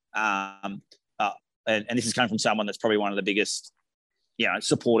go. And this is coming from someone that's probably one of the biggest,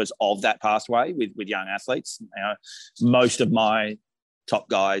 supporters of that pathway with young athletes. Most of my top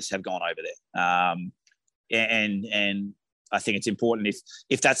guys have gone over there. And I think it's important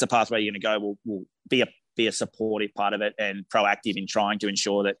if that's the pathway you're going to go, we'll be a supportive part of it and proactive in trying to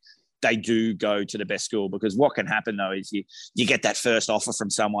ensure that they do go to the best school. Because what can happen, though, is you get that first offer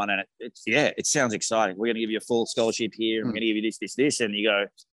from someone and it sounds exciting. We're going to give you a full scholarship here. We're going to give you this. And you go,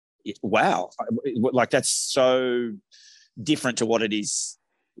 wow, that's so different to what it's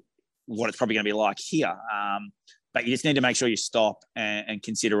probably going to be like here. But you just need to make sure you stop and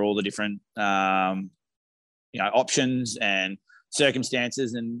consider all the different, options and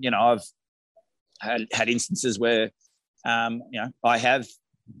circumstances. And, I've had instances where, I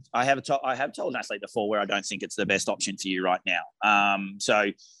have told an athlete before where I don't think it's the best option for you right now.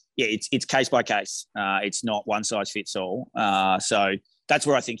 It's case by case. It's not one size fits all. So that's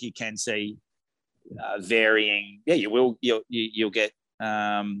where I think you can see varying. Yeah, you'll get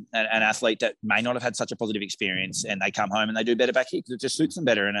an athlete that may not have had such a positive experience, and they come home and they do better back here because it just suits them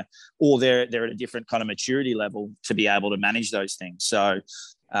better, or they're at a different kind of maturity level to be able to manage those things. So.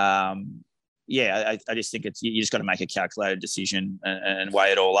 I just think you just got to make a calculated decision and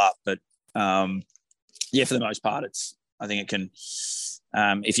weigh it all up. But for the most part, I think it can,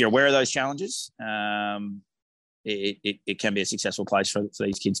 if you're aware of those challenges, it can be a successful place for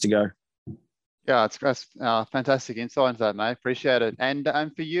these kids to go. Yeah, it's fantastic insight into that, mate. Appreciate it. And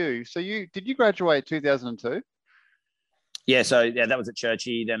for you, so did you graduate 2002? Yeah, that was at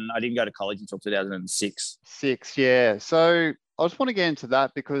Churchie. Then I didn't go to college until 2006. Yeah. So I just want to get into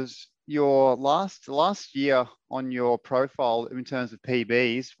that because your last year on your profile in terms of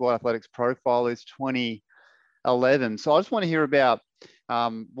PBs, World Athletics profile, is 2011. So I just want to hear about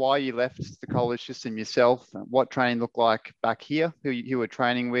why you left the college system yourself, what training looked like back here, who you were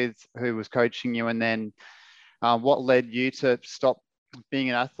training with, who was coaching you, and then what led you to stop being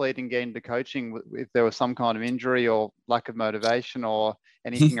an athlete and get into coaching, if there was some kind of injury or lack of motivation or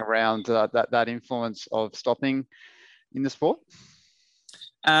anything around that influence of stopping in the sport?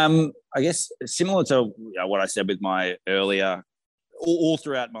 I guess similar to what I said with my earlier, all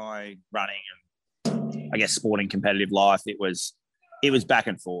throughout my running and I guess sporting competitive life, it was back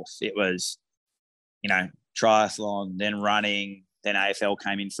and forth. It was, triathlon, then running, then AFL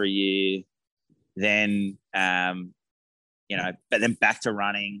came in for a year, then, but then back to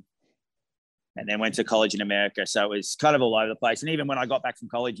running, and then went to college in America. So it was kind of all over the place. And even when I got back from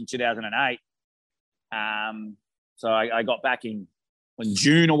college in 2008, so I got back in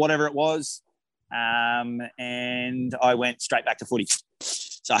June or whatever it was, and I went straight back to footy.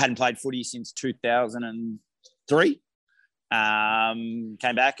 So I hadn't played footy since 2003. Came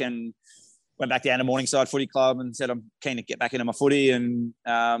back and went back down to Morningside Footy Club and said I'm keen to get back into my footy, and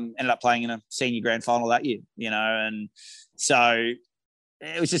ended up playing in a senior grand final that year, and so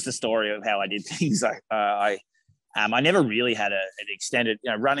it was just a story of how I did things. I never really had an extended,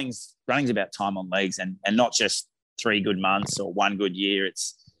 running's about time on legs and not just 3 good months or 1 good year.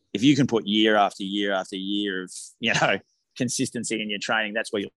 It's if you can put year after year after year of consistency in your training,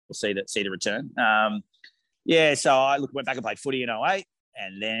 that's where you'll see the return. So I went back and played footy in 2008,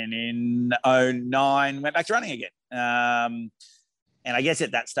 and then in 2009 went back to running again. And I guess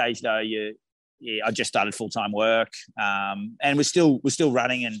at that stage though, yeah, I just started full-time work, and was still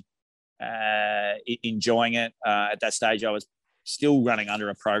running and enjoying it. At that stage, I was still running under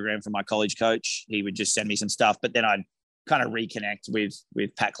a program from my college coach. He would just send me some stuff, but then I'd kind of reconnect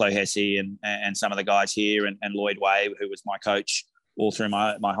with Pat Clohessy and some of the guys here, and Lloyd Way, who was my coach all through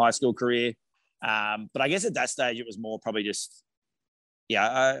my high school career. But I guess at that stage, it was more probably just,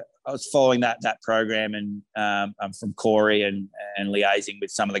 I was following that program, and I'm from Corey and liaising with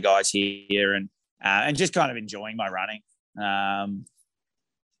some of the guys here, and just kind of enjoying my running,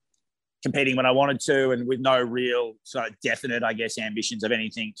 competing when I wanted to, and with no real sort of definite, I guess, ambitions of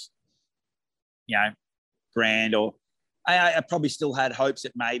anything, grand. Or I probably still had hopes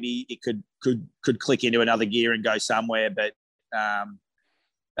that maybe it could click into another gear and go somewhere, but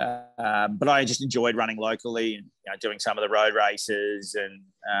I just enjoyed running locally and doing some of the road races, and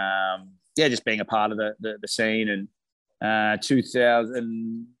just being a part of the scene. And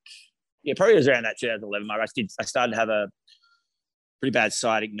 2000, probably was around that 2011 mark. I started to have a pretty bad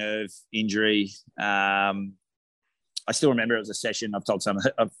sciatic nerve injury. I still remember it was a session. I've told some of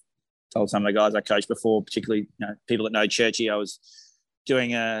the guys I coached before, particularly people that know Churchy. I was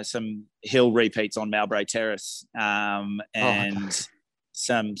doing some hill repeats on Mowbray Terrace, and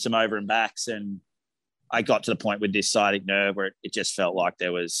some over and backs, and I got to the point with this sciatic nerve where it just felt like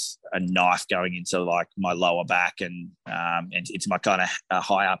there was a knife going into like my lower back and into my kind of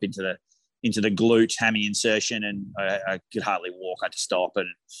high up into the glute hammy insertion, and I could hardly walk. I had to stop, and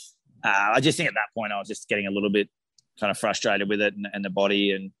I just think at that point I was just getting a little bit kind of frustrated with it and the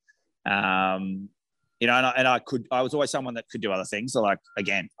body, and I was always someone that could do other things. So like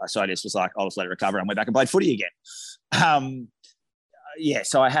again, so I just was like, I'll just let it recover, and went back and played footy again.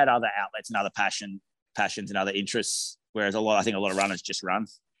 So I had other outlets and other passions and other interests, whereas I think a lot of runners just run.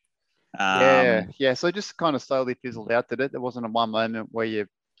 So it just kind of slowly fizzled out, did it? There wasn't a one moment where you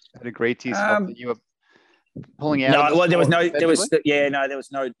had agreed to yourself that you were pulling out. No, there was no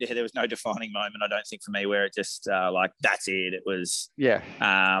defining moment, I don't think, for me, where it just like that's it. It was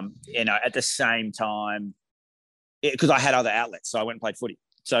at the same time, because I had other outlets, so I went and played footy.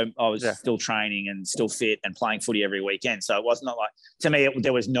 So I was still training and still fit and playing footy every weekend. So it was not like, to me,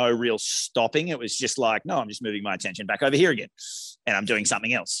 there was no real stopping. It was just like, no, I'm just moving my attention back over here again, and I'm doing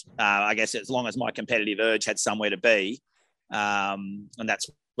something else. I guess as long as my competitive urge had somewhere to be, and that's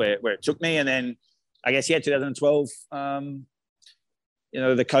where it took me. And then I guess 2012,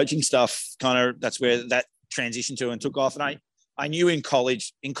 the coaching stuff that's where that transitioned to and took off. And I knew in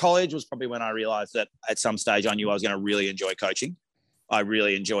college was probably when I realized that at some stage I knew I was going to really enjoy coaching. I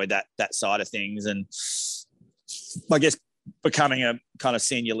really enjoyed that side of things, and I guess becoming a kind of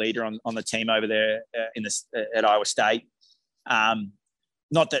senior leader on the team over there at Iowa State.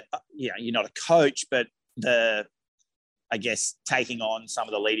 Not that you're not a coach, but I guess taking on some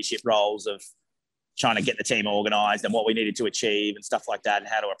of the leadership roles of trying to get the team organised and what we needed to achieve and stuff like that,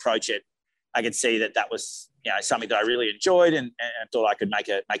 and how to approach it. I could see that was something that I really enjoyed and thought I could make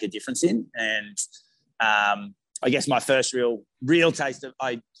a difference in. And I guess my first real taste of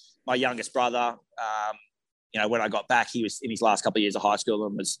my youngest brother, when I got back, he was in his last couple of years of high school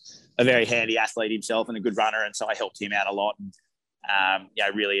and was a very handy athlete himself and a good runner. And so I helped him out a lot, and I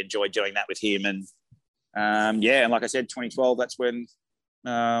really enjoyed doing that with him. And and like I said, 2012, that's when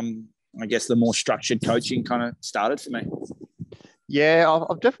I guess the more structured coaching kind of started for me. Yeah,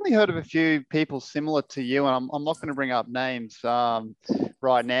 I've definitely heard of a few people similar to you, and I'm not going to bring up names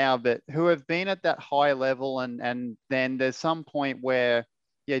right now, but who have been at that high level, and then there's some point where,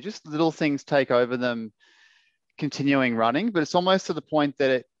 just little things take over them continuing running, but it's almost to the point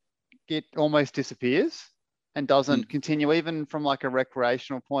that it almost disappears and doesn't continue, even from like a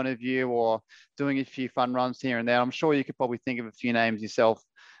recreational point of view or doing a few fun runs here and there. I'm sure you could probably think of a few names yourself.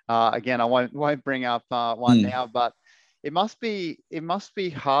 Again, I won't bring up one now, but it must be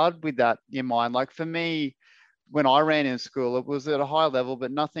hard with that in mind. Like for me, when I ran in school, it was at a high level,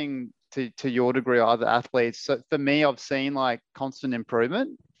 but nothing to your degree or other athletes. So for me, I've seen like constant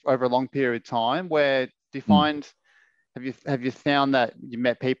improvement over a long period of time. Where do you find, have you found that you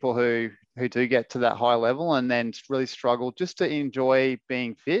met people who do get to that high level and then really struggle just to enjoy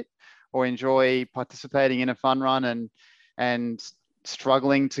being fit or enjoy participating in a fun run and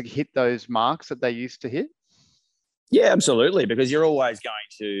struggling to hit those marks that they used to hit? Yeah, absolutely. Because you're always going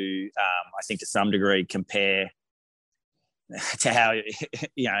to, I think to some degree, compare to how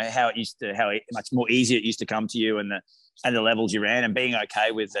much more easy it used to come to you and the levels you ran, and being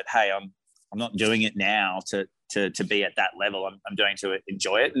okay with that. Hey, I'm not doing it now to be at that level. I'm doing to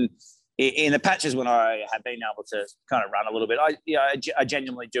enjoy it. And in the patches when I have been able to kind of run a little bit, I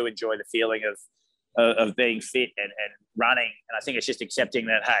genuinely do enjoy the feeling of being fit and running. And I think it's just accepting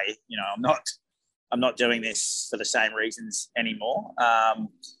that, hey, I'm not not doing this for the same reasons anymore.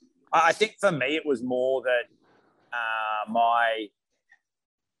 I think for me, it was more that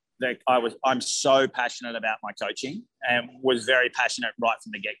I'm so passionate about my coaching and was very passionate right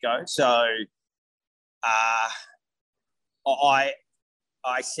from the get-go. So I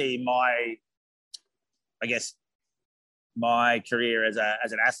see my career as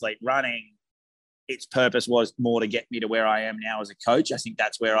an athlete running, its purpose was more to get me to where I am now as a coach. I think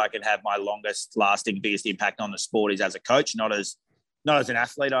that's where I could have my longest lasting, biggest impact on the sport is as a coach, not as an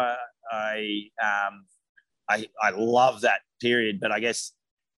athlete. I love that period, but I guess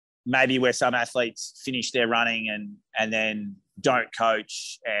maybe where some athletes finish their running and then don't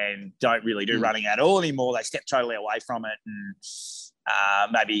coach and don't really do running at all anymore, they step totally away from it. And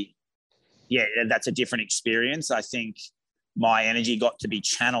maybe, yeah, that's a different experience. I think my energy got to be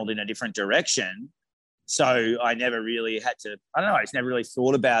channeled in a different direction. So I never really had to, I just never really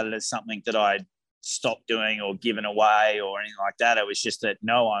thought about it as something that I'd stopped doing or given away or anything like that. It was just that,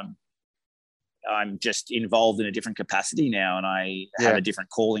 no, I'm just involved in a different capacity now, and I have a different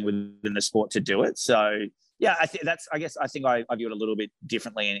calling within the sport to do it. So yeah, I think I view it a little bit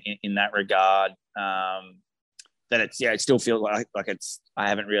differently in that regard. That it still feels like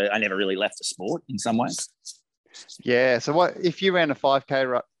I never really left the sport in some ways. Yeah. So what if you ran a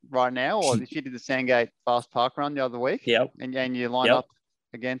 5K right now, or if you did the Sandgate Fast Park Run the other week, and you line up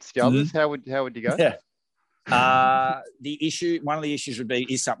against the others, how would you go? Yeah. One of the issues would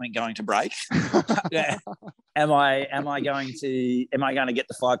be, is something going to break? Am I going to get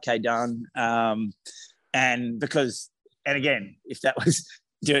the 5K done? And again, if that was,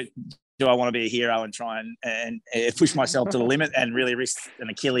 do I want to be a hero and try and push myself to the limit and really risk an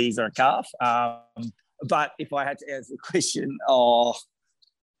Achilles or a calf? But if I had to answer the question,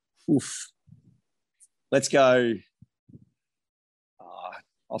 let's go.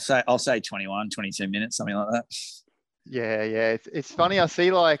 I'll say 21, 22 minutes, something like that. Yeah. It's funny. I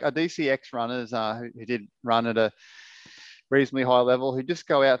do see ex-runners who did run at a reasonably high level who just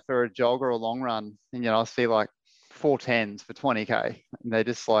go out for a jog or a long run. And, I see like 4:10s for 20K. And they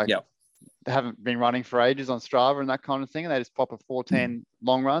just they haven't been running for ages on Strava and that kind of thing. And they just pop a 4:10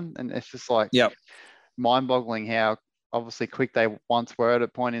 long run. And it's just mind-boggling how obviously quick they once were at a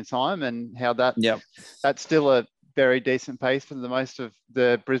point in time, and how that's still a very decent pace for the most of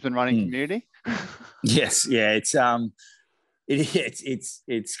the Brisbane running community. Yes, yeah, it's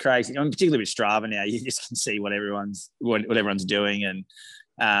crazy. I mean, particularly with Strava now, you just can see what everyone's doing, and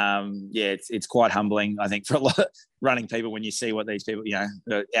it's quite humbling, I think, for a lot of running people when you see what these people, are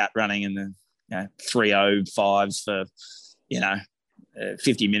out running in the 3:05s for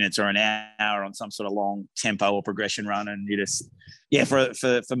 50 minutes or an hour on some sort of long tempo or progression run, and you just for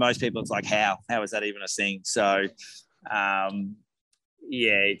most people it's like, how is that even a thing? So I'd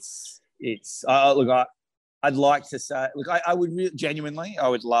like to say, look, I would genuinely, I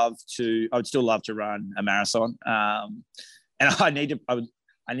would still love to run a marathon, and I need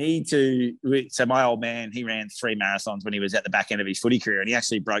to. So my old man, he ran 3 marathons when he was at the back end of his footy career, and he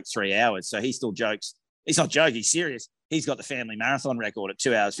actually broke 3 hours. So he still jokes. He's not joking. He's serious. He's got the family marathon record at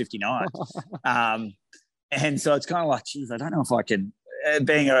 2 hours 59. And so it's kind of like, geez, I don't know if I can,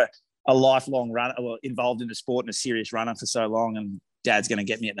 being a lifelong runner, involved in the sport and a serious runner for so long, and Dad's going to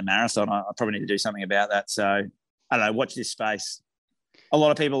get me at the marathon, I probably need to do something about that. So I don't know. Watch this space. A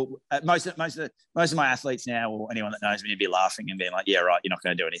lot of people, most of my athletes now, or anyone that knows me, would be laughing and being like, "Yeah, right, you're not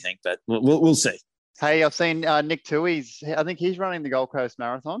going to do anything." But we'll see. Hey, I've seen Nick Tui's. I think he's running the Gold Coast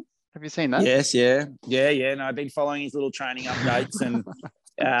Marathon. Have you seen that? Yes, yeah. No, I've been following his little training updates, and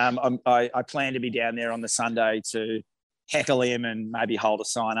I plan to be down there on the Sunday to heckle him and maybe hold a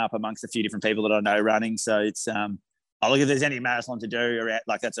sign up amongst a few different people that I know running. So it's look, if there's any marathon to do,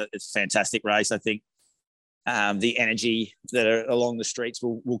 it's a fantastic race. I think the energy that are along the streets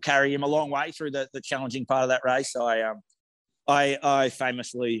will carry him a long way through the challenging part of that race. I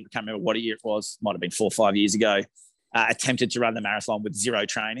famously, I can't remember what year it was, might have been 4 or 5 years ago, attempted to run the marathon with 0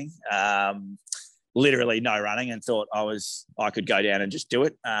 training, literally no running, and thought I could go down and just do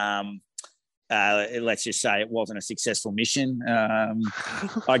it. Let's just say it wasn't a successful mission.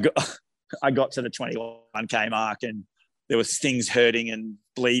 I got to the 21K mark, and there was things hurting and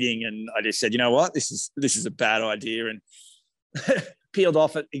bleeding, and I just said, you know what, this is a bad idea, and peeled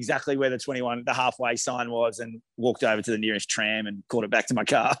off at exactly where the halfway sign was, and walked over to the nearest tram and caught it back to my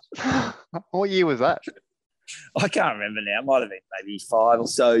car. What year was that? I can't remember now. It might have been maybe 5 or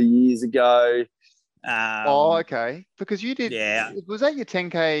so years ago. Okay. Because you did. Yeah. Was that your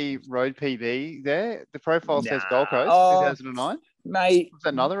 10K road PB there? The profile says Gold Coast 2009. Mate. Was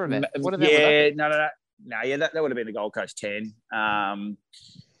that another event? What event was that? No. Yeah, that would have been the Gold Coast 10.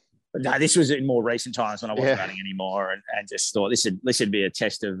 No, this was in more recent times when I wasn't running anymore, and just thought this should be a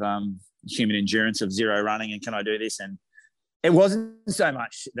test of human endurance of zero running, and can I do this? And it wasn't so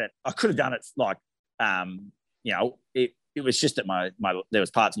much that I could have done it like, it was just that my there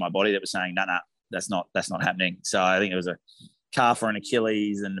was parts of my body that were saying, no, that's not happening. So I think it was a calf or an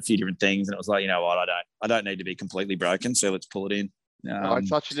Achilles and a few different things, and it was like, you know what, I don't need to be completely broken, so let's pull it in. It's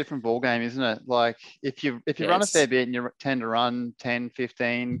such a different ball game, isn't it? Like if you run a fair bit and you tend to run 10,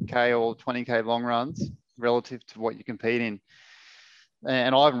 15K or 20K long runs relative to what you compete in.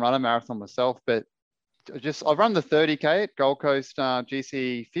 And I haven't run a marathon myself, but I've run the 30K at Gold Coast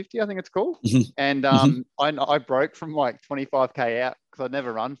GC 50, I think it's called. And I broke from like 25K out because I'd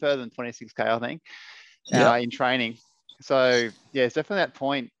never run further than 26K, I think, in training. So yeah, it's definitely that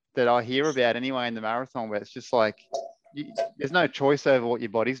point that I hear about anyway in the marathon where it's just like, there's no choice over what your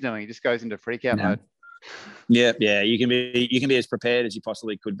body's doing. It just goes into freak out mode. Yeah. You can be as prepared as you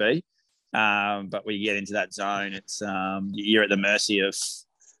possibly could be, but when you get into that zone, it's you're at the mercy of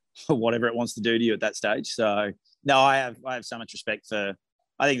whatever it wants to do to you at that stage. So no, I have so much respect for.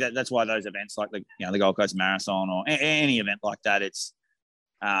 I think that's why those events like the Gold Coast Marathon or any event like that, it's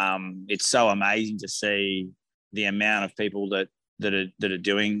so amazing to see the amount of people that are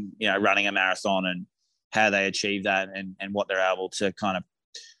doing running a marathon and how they achieve that and what they're able to kind of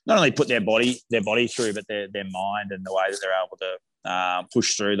not only put their body through, but their mind and the way that they're able to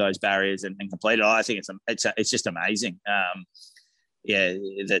push through those barriers and complete it. I think it's just amazing.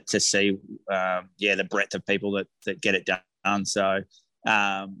 To see the breadth of people that get it done. So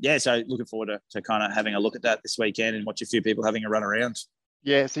so looking forward to kind of having a look at that this weekend and watch a few people having a run around.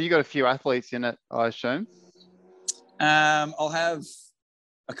 Yeah, so you got a few athletes in it, I assume. I'll have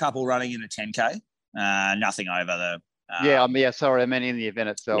a couple running in the 10K. Nothing over the. Sorry, I meant in the event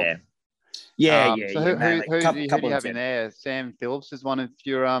itself. So who do you have in there? Sam Phillips is one of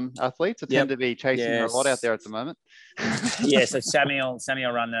your athletes. I tend to be chasing her a lot out there at the moment. So Samuel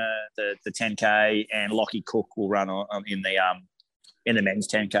run the 10K, and Lockie Cook will run in the men's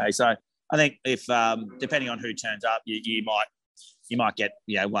 10K. So I think if depending on who turns up, you might get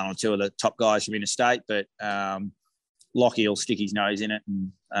one or two of the top guys from interstate, but Lockie will stick his nose in it,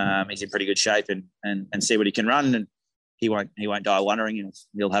 and he's in pretty good shape and see what he can run, and he won't die wondering.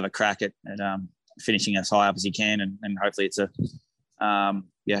 He'll have a crack at finishing as high up as he can, and hopefully it's a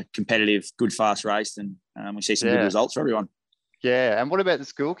competitive, good, fast race, and we see some good results for everyone. Yeah, and what about the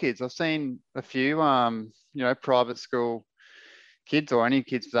school kids? I've seen a few private school kids or any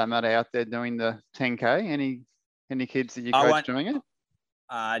kids for that matter out there doing the 10K. Any kids that you coach doing it?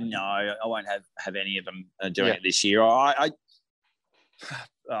 No, I won't have any of them doing it this year. I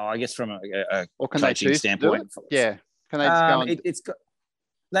guess from a coaching standpoint. Yeah. Can they just go it's got,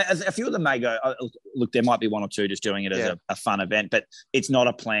 a few of them may go, look, there might be one or two just doing it as a fun event, but it's not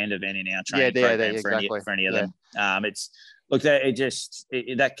a planned event in our training program for any of them.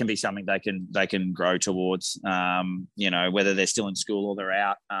 That can be something they can grow towards, whether they're still in school or they're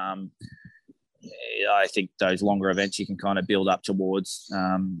out. I think those longer events you can kind of build up towards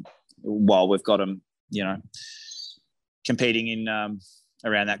while we've got them, competing in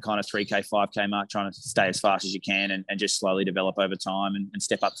around that kind of 3K, 5K mark, trying to stay as fast as you can and just slowly develop over time and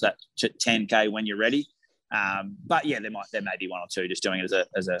step up to that 10K when you're ready. But there may be one or two just doing it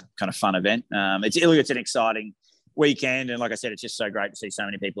as a kind of fun event. It's an exciting weekend, and like I said, it's just so great to see so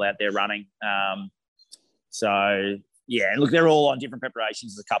many people out there running. And look, they're all on different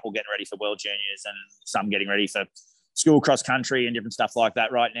preparations. There's a couple getting ready for World Juniors and some getting ready for school cross country and different stuff like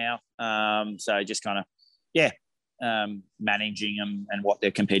that right now. So just kind of, managing them and what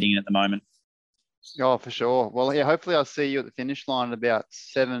they're competing in at the moment. Oh, for sure. Well, hopefully I'll see you at the finish line at about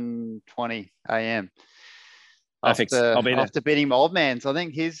 7:20 a.m. Perfect. I'll be there. After beating my old man. So I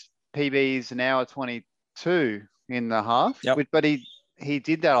think his PB is an hour 22 in the half. Yep. But he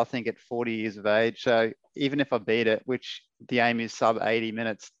did that, I think, at 40 years of age. So even if I beat it, which the aim is sub 80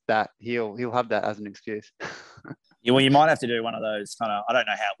 minutes, that he'll have that as an excuse. Yeah, well, you might have to do one of those kind of, I don't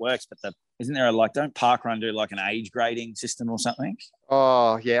know how it works, but isn't there don't Parkrun do like an age grading system or something?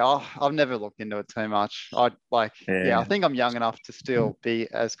 Oh, yeah. I've never looked into it too much. I think I'm young enough to still be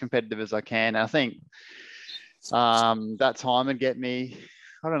as competitive as I can. I think that time would get me,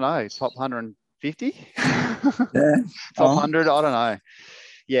 I don't know, top 150? Top 100? I don't know.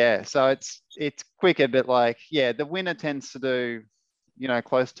 Yeah, so it's quicker, but the winner tends to do,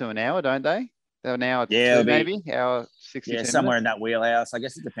 close to an hour, don't they? An hour, maybe hour 62. Yeah, somewhere in that wheelhouse. I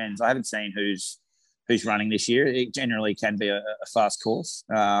guess it depends. I haven't seen who's running this year. It generally can be a fast course.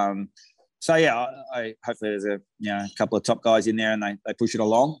 I hopefully there's a couple of top guys in there and they push it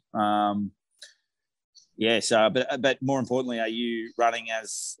along. Yeah. So, but more importantly, are you running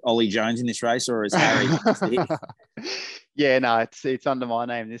as Ollie Jones in this race, or is Harry? Yeah, no, it's under my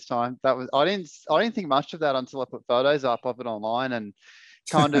name this time. I didn't think much of that until I put photos up of it online and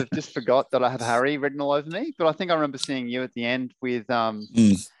kind of just forgot that I had Harry written all over me. But I think I remember seeing you at the end with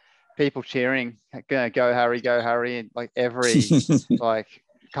people cheering, go Harry, and like every like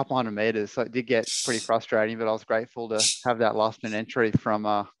couple hundred meters. So it did get pretty frustrating, but I was grateful to have that last minute entry from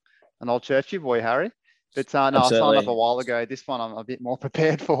an old Churchy boy, Harry. But no, I signed up a while ago. This one I'm a bit more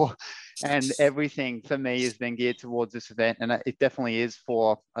prepared for. And everything for me has been geared towards this event. And it definitely is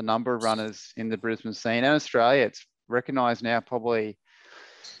for a number of runners in the Brisbane scene and Australia. It's recognised now probably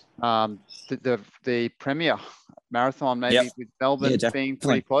the premier marathon, maybe with Melbourne being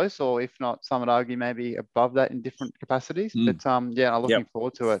pretty close, or if not, some would argue maybe above that in different capacities. But I'm looking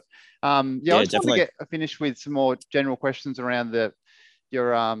forward to it. I just want to get finished with some more general questions around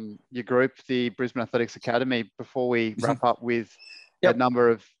your group, the Brisbane Athletics Academy, before we wrap up with a number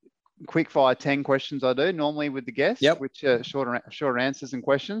of quick fire 10 questions I do normally with the guests, which are shorter answers and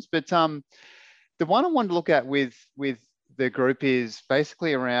questions. But the one I wanted to look at with the group is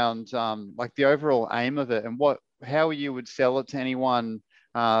basically around like the overall aim of it and how you would sell it to anyone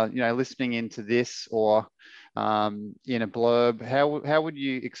listening into this or in a blurb. How would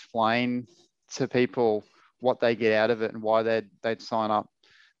you explain to people what they get out of it and why they'd sign up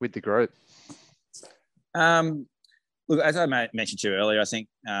with the group? Look, as I mentioned to you earlier, I think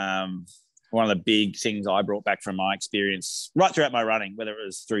one of the big things I brought back from my experience right throughout my running, whether it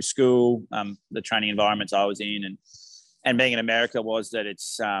was through school, the training environments I was in, and being in America, was that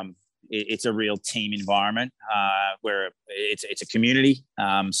it's a real team environment where it's a community.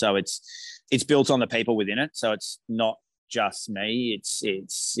 So it's built on the people within it. So it's not just me.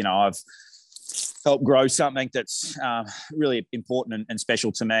 It's I've helped grow something that's really important and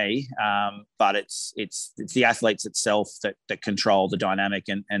special to me. But it's the athletes itself that control the dynamic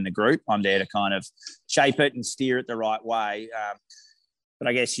and the group. I'm there to kind of shape it and steer it the right way. But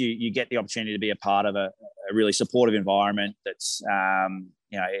I guess you get the opportunity to be a part of a really supportive environment that's,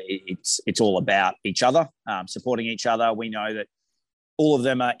 it's all about each other, supporting each other. We know that all of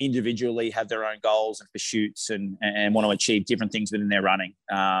them individually have their own goals and pursuits and want to achieve different things within their running.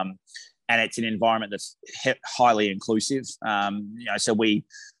 And it's an environment that's highly inclusive. So we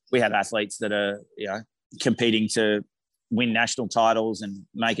have athletes that are, competing to win national titles and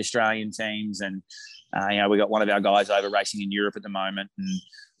make Australian teams. And, we got one of our guys over racing in Europe at the moment, and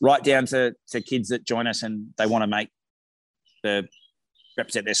right down to kids that join us and they want to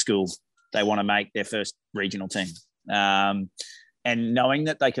represent their school. They want to make their first regional team. And knowing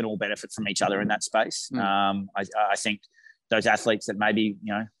that they can all benefit from each other in that space. I think those athletes that maybe,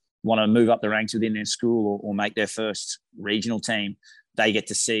 want to move up the ranks within their school or make their first regional team, they get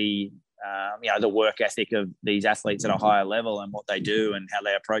to see, the work ethic of these athletes at a higher level and what they do and how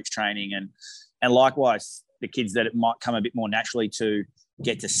they approach training. And likewise, the kids that it might come a bit more naturally to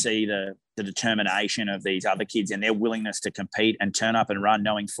get to see the determination of these other kids and their willingness to compete and turn up and run,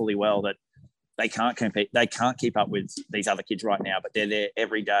 knowing fully well that they can't compete. They can't keep up with these other kids right now, but they're there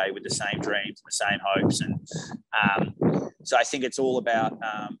every day with the same dreams, the same hopes. And so I think it's all about,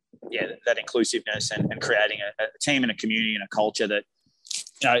 that inclusiveness and creating a team and a community and a culture that,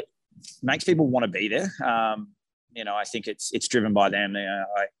 makes people want to be there. I think it's driven by them.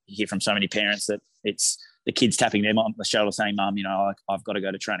 I hear from so many parents that it's the kids tapping them on the shoulder saying, "Mum, I've got to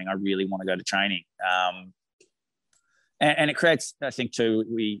go to training. I really want to go to training." And it creates, I think, too,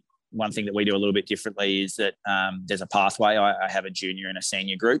 one thing that we do a little bit differently is that there's a pathway. I have a junior and a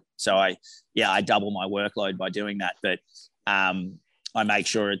senior group. So I double my workload by doing that. But I make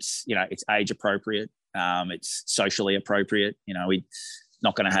sure it's age appropriate. It's socially appropriate. We're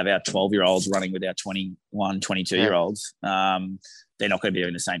not going to have our 12-year-olds running with our 21, 22-year-olds. They're not going to be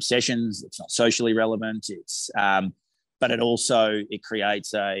doing the same sessions. It's not socially relevant. But it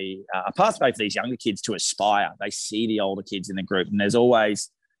creates a pathway for these younger kids to aspire. They see the older kids in the group, and there's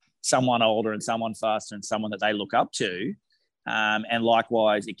always someone older and someone faster and someone that they look up to. And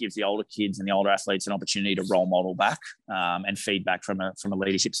likewise, it gives the older kids and the older athletes an opportunity to role model back and feedback from a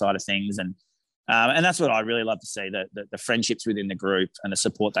leadership side of things. And that's what I really love to see, the friendships within the group and the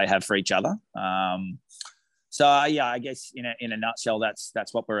support they have for each other. I guess in a nutshell, that's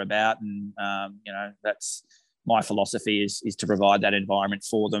what we're about. And, that's my philosophy is to provide that environment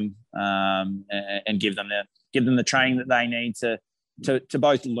for them and give them the training that they need to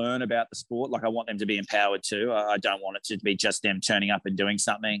both learn about the sport. Like, I want them to be empowered too. I don't want it to be just them turning up and doing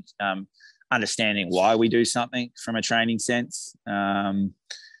something, understanding why we do something from a training sense.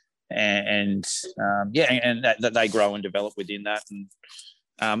 And that they grow and develop within that.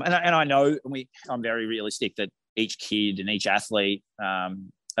 And I know I'm very realistic that each kid and each athlete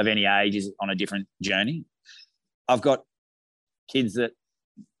of any age is on a different journey. I've got kids that,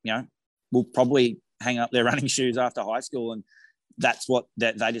 will probably hang up their running shoes after high school, and that's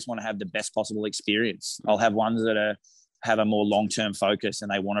that they just want to have the best possible experience. I'll have ones that have a more long-term focus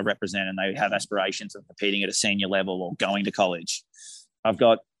and they want to represent and they have aspirations of competing at a senior level or going to college. I've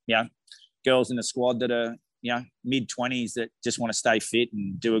got, girls in the squad that are, mid-20s that just want to stay fit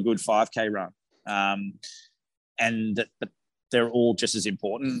and do a good 5K run. But they're all just as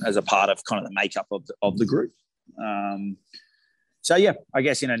important as a part of kind of the makeup of the group. So I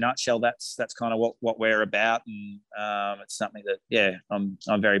guess in a nutshell, that's kind of what we're about, and it's something that I'm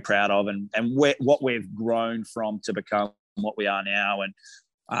very proud of, and what we've grown from to become what we are now. And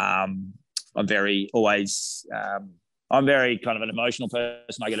I'm very kind of an emotional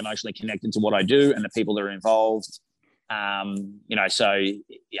person. I get emotionally connected to what I do and the people that are involved. Even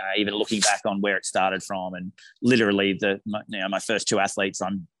looking back on where it started from, and literally my first two athletes,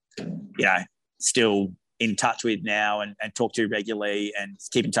 I'm still in touch with now and talk to regularly and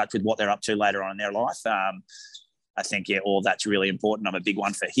keep in touch with what they're up to later on in their life. I think, all that's really important. I'm a big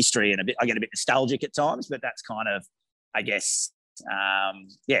one for history, and I get a bit nostalgic at times, but that's kind of, I guess,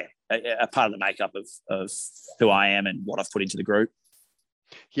 a part of the makeup of who I am and what I've put into the group.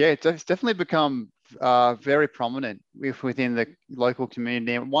 Yeah, it's definitely become very prominent within the local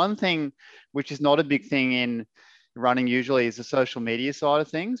community. And one thing which is not a big thing in running usually is the social media side of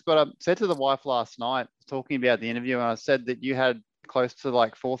things. But I said to the wife last night, talking about the interview, and I said that you had close to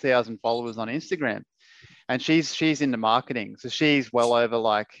like 4,000 followers on Instagram, and she's into marketing. So she's well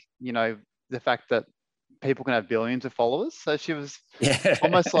over the fact that people can have billions of followers. So she was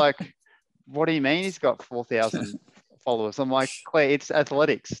almost like, what do you mean he's got 4,000 followers? I'm like, Claire, it's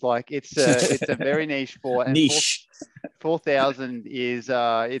athletics. Like it's a very niche sport. And 4,000 is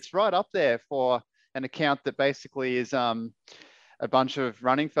it's right up there for an account that basically is a bunch of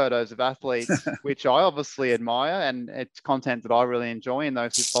running photos of athletes, which I obviously admire, and it's content that I really enjoy in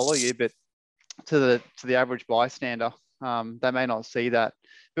those who follow you. But to the average bystander, they may not see that.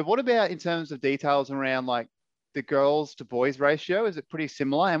 But what about in terms of details around like the girls to boys ratio? Is it pretty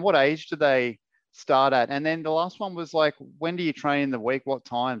similar? And what age do they start at? And then the last one was like, when do you train in the week? What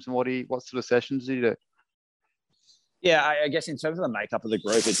times? And what sort of sessions do you do? Yeah, I guess in terms of the makeup of the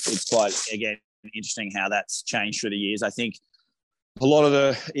group, it's quite, again, interesting how that's changed through the years. I think a lot of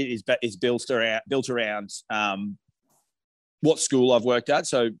it is built around what school I've worked at.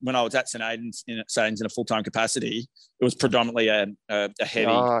 So when I was at St Aidan's in a full-time capacity, it was predominantly a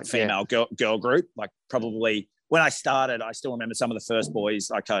heavy female girl group. Like probably when I started, I still remember some of the first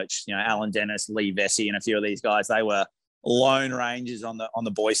boys I coached, Alan Dennis, Lee Vesey, and a few of these guys. They were lone rangers on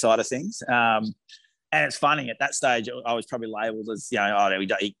the boy side of things. And it's funny, at that stage, I was probably labelled as,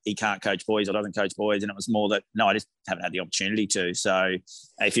 he can't coach boys or doesn't coach boys. And it was more that, no, I just haven't had the opportunity to. So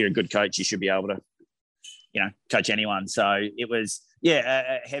if you're a good coach, you should be able to, coach anyone. So it was,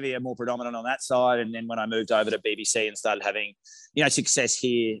 heavier, more predominant on that side. And then when I moved over to BBC and started having, success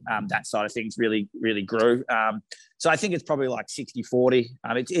here, that side of things really, really grew. So I think it's probably like 60-40.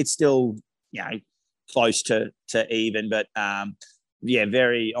 It's still, close to even, but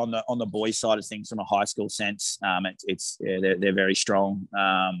very on the boys' side of things from a high school sense. They're very strong.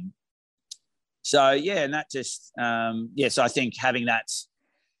 And that just so I think having that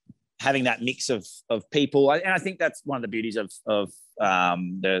mix of people, and I think that's one of the beauties of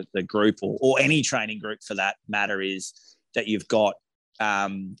the group or any training group for that matter, is that you've got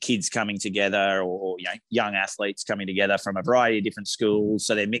kids coming together or young athletes coming together from a variety of different schools,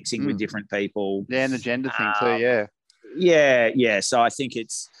 so they're mixing with different people. Yeah, and the gender thing too. Yeah. So I think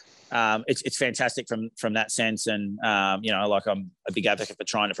it's fantastic from that sense, and I'm a big advocate for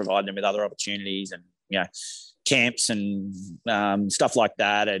trying to provide them with other opportunities and camps and stuff like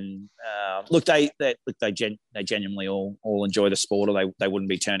that. And they genuinely all enjoy the sport, or they wouldn't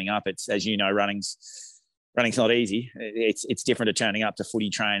be turning up. It's, as you know, running's not easy. It's different to turning up to footy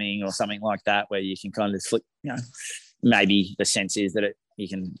training or something like that, where you can kind of flip. Maybe the sense is that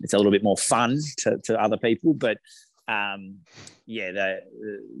it's a little bit more fun to other people, but.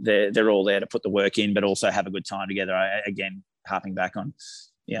 They're all there to put the work in, but also have a good time together. Again, harping back on,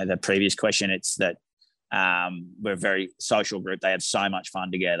 the previous question, it's that we're a very social group. They have so much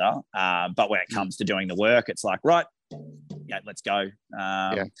fun together. But when it comes to doing the work, it's like, right, let's go.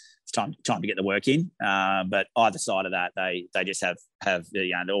 It's time to get the work in. But either side of that, they just have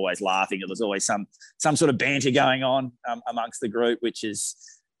they're always laughing. There's always some sort of banter going on amongst the group, which is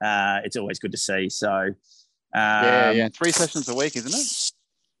it's always good to see. So. 3 sessions a week, isn't it?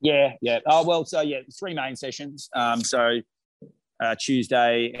 Yeah. Oh, well, so 3 main sessions.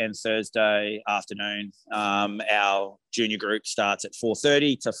 Tuesday and Thursday afternoon. Our junior group starts at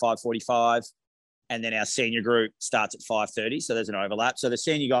 4:30 to 5:45, and then our senior group starts at 5:30. So there's an overlap. So the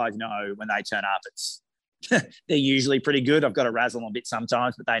senior guys know when they turn up, it's they're usually pretty good. I've got to razzle them a bit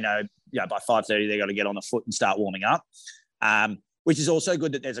sometimes, but they know, by 5:30 they've got to get on the foot and start warming up. Which is also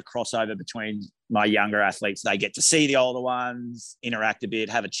good that there's a crossover between my younger athletes. They get to see the older ones, interact a bit,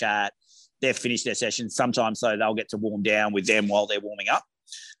 have a chat. They've finished their session. Sometimes so they'll get to warm down with them while they're warming up.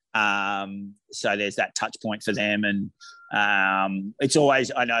 So there's that touch point for them. And it's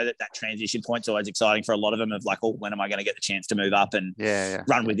always, I know that transition point's always exciting for a lot of them of like, oh, when am I going to get the chance to move up and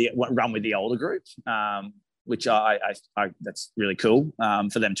run with the older group? Which I that's really cool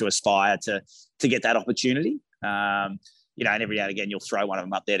for them to aspire to get that opportunity. And every now and again, you'll throw one of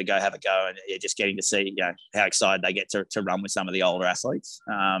them up there to go have a go, and you're just getting to see, how excited they get to run with some of the older athletes.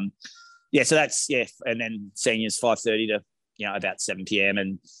 So that's, and then seniors 5:30 to, about 7 p.m.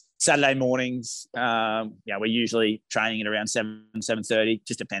 And Saturday mornings, we're usually training at around 7:30.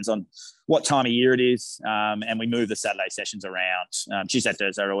 Just depends on what time of year it is. And we move the Saturday sessions around. Tuesday,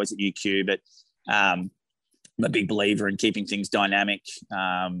 Thursday are always at UQ, but I'm a big believer in keeping things dynamic.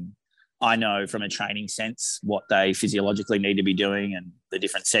 I know from a training sense what they physiologically need to be doing and the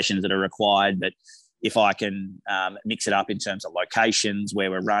different sessions that are required. But if I can mix it up in terms of locations,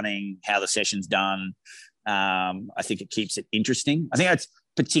 where we're running, how the session's done, I think it keeps it interesting. I think that's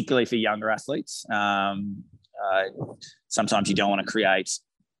particularly for younger athletes. Sometimes you don't want to create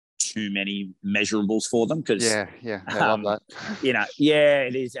too many measurables for them because I love that.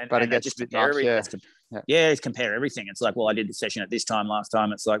 It is. But it gets just a bit compare much, everything. It's compare everything. It's like, well, I did the session at this time last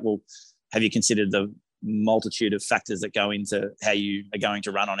time. It's like, well, have you considered the multitude of factors that go into how you are going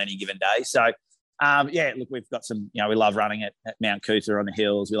to run on any given day? So, look, we've got some, we love running at Mount Cootha on the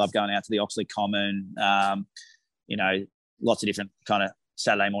hills. We love going out to the Oxley Common, lots of different kind of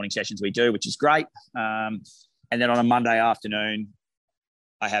Saturday morning sessions we do, which is great. And then on a Monday afternoon,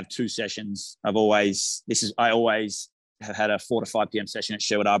 I have 2 sessions. I always have had a 4 to 5 p.m. session at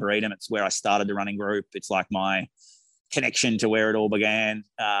Sherwood Arboretum. It's where I started the running group. It's like my connection to where it all began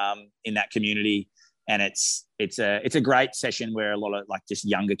in that community. And it's a great session where a lot of like just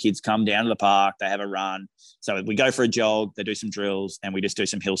younger kids come down to the park, they have a run. So we go for a jog, they do some drills, and we just do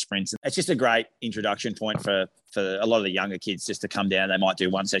some hill sprints. It's just a great introduction point for a lot of the younger kids just to come down. They might do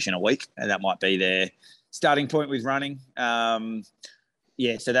 1 session a week, and that might be their starting point with running.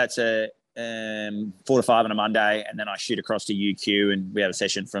 So that's a 4 to 5 on a Monday, and then I shoot across to UQ, and we have a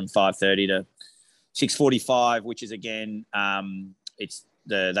session from 5:30 to 6:45, which is again,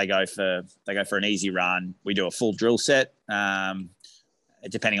 they go for an easy run. We do a full drill set,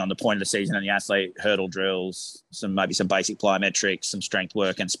 depending on the point of the season and the athlete. Hurdle drills, maybe some basic plyometrics, some strength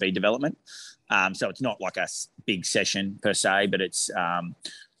work, and speed development. So it's not like a big session per se, but it's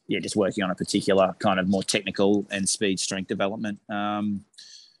just working on a particular kind of more technical and speed strength development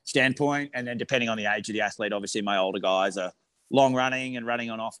standpoint. And then depending on the age of the athlete, obviously my older guys are long running and running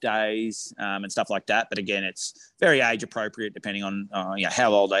on off days and stuff like that. But again, it's very age appropriate depending on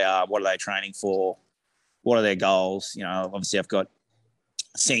how old they are, what are they training for, what are their goals. Obviously I've got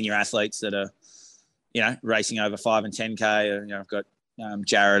senior athletes that are, racing over 5 and 10K. I've got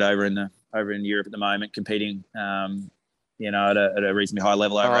Jared over in Europe at the moment competing, at a reasonably high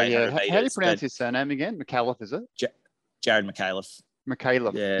level over 800 meters. How do you pronounce his surname again? McAuliffe, is it? Jared McAuliffe.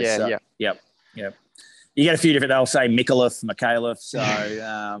 McAuliffe. Yep. You get a few different. They'll say McAuliffe. So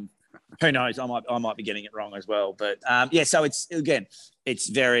who knows? I might be getting it wrong as well. But so it's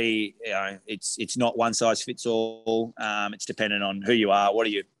very, it's not one size fits all. It's dependent on who you are. What are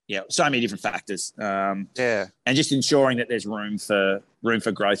you? So many different factors. And just ensuring that there's room for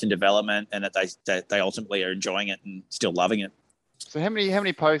growth and development, and that they ultimately are enjoying it and still loving it. So how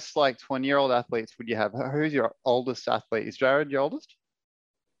many posts like 20-year-old athletes would you have? Who's your oldest athlete? Is Jared your oldest?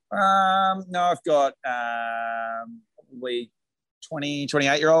 No, I've got probably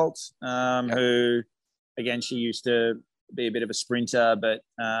 28-year-olds who, again, she used to be a bit of a sprinter, but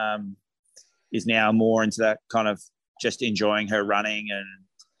is now more into that kind of just enjoying her running, and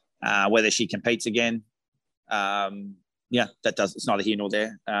whether she competes again. It's neither here nor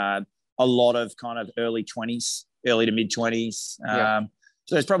there. A lot of kind of early to mid 20s. So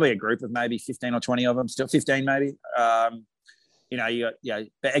there's probably a group of maybe 15 or 20 of them, still 15 maybe.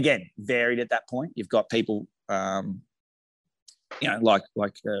 But again, varied at that point. You've got people, like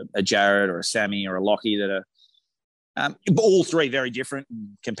a Jared or a Sammy or a Lockie that are all three very different,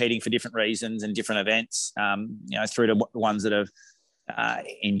 and competing for different reasons and different events. Through to ones that are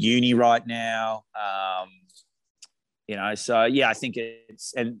in uni right now. I think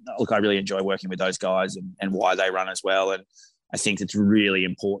and look, I really enjoy working with those guys and why they run as well. And I think it's really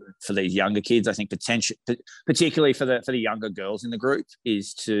important for these younger kids. I think particularly for the younger girls in the group,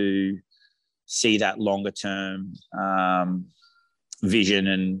 is to see that longer term vision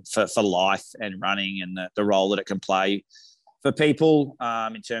and for life and running, and the role that it can play for people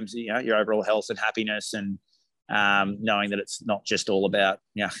in terms of your overall health and happiness, and knowing that it's not just all about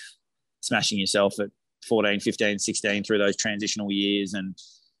smashing yourself at 14, 15, 16 through those transitional years, and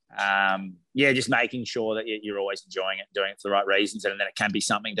just making sure that you're always enjoying it, doing it for the right reasons, and then it can be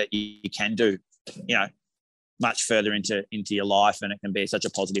something that you can do, much further into your life, and it can be such a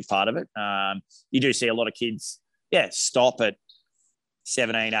positive part of it. You do see a lot of kids, stop at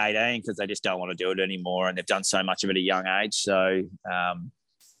 17, 18 because they just don't want to do it anymore, and they've done so much of it at a young age. So,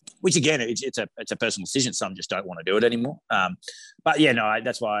 which again, it's a personal decision. Some just don't want to do it anymore. But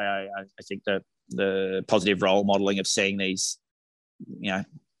that's why I think the positive role modeling of seeing these,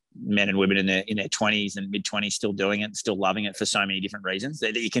 men and women in their 20s and mid 20s still doing it, still loving it for so many different reasons,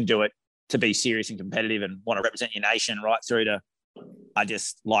 that you can do it to be serious and competitive and want to represent your nation, right through to, I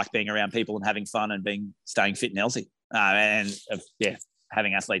just like being around people and having fun and staying fit and healthy.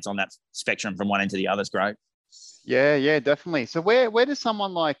 Having athletes on that spectrum from one end to the other is great. Yeah, definitely. So where does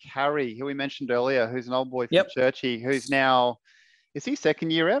someone like Harry, who we mentioned earlier, who's an old boy from Churchie, who's now, is he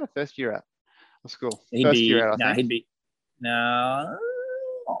second year out or first year out of school? First year out, I think.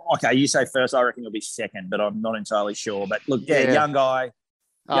 Okay, you say first, I reckon he'll be second, but I'm not entirely sure. But look, young guy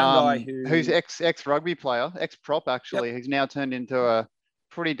who's ex rugby player, ex prop actually, who's now turned into a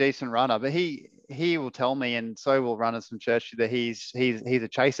pretty decent runner. But he will tell me, and so will runners from Church, that he's a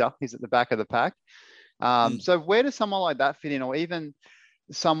chaser. He's at the back of the pack. So where does someone like that fit in, or even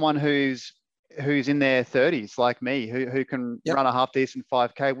someone who's in their 30s like me, who can run a half decent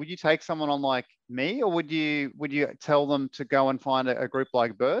 5K? Would you take someone on like me, or would you tell them to go and find a group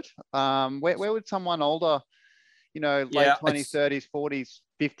like Bert? Where would someone older, late 20s, 30s, 40s,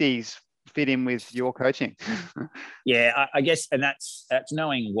 50s fit in with your coaching? I guess, and that's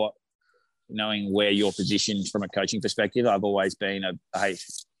knowing where you're positioned from a coaching perspective. I've always been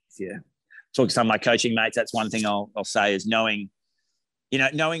talk to some of my coaching mates. That's one thing I'll say is knowing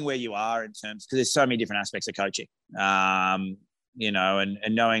where you are in terms, because there's so many different aspects of coaching, and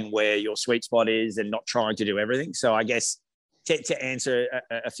knowing where your sweet spot is and not trying to do everything. So I guess to answer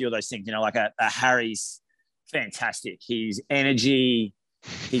a few of those things, like a Harry's fantastic. His energy,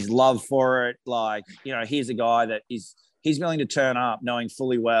 his love for it, he's a guy that he's willing to turn up knowing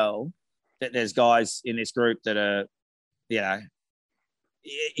fully well that there's guys in this group that are,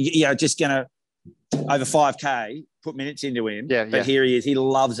 just going to, over 5K, put minutes into him. But here he is. He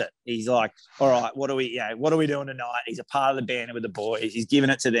loves it. He's like, all right, what are we doing tonight? He's a part of the band with the boys. He's giving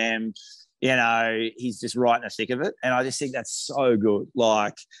it to them. He's just right in the thick of it. And I just think that's so good.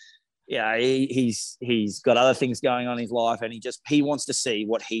 He's got other things going on in his life, and he wants to see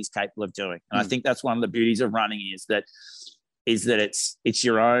what he's capable of doing. And I think that's one of the beauties of running is that it's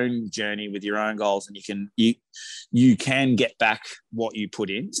your own journey with your own goals, and you can get back what you put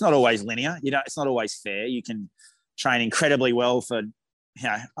in. It's not always linear, it's not always fair. You can train incredibly well for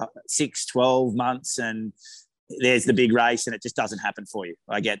 6, 12 months, and there's the big race, and it just doesn't happen for you.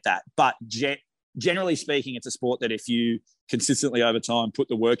 I get that, but generally speaking, it's a sport that if you consistently over time put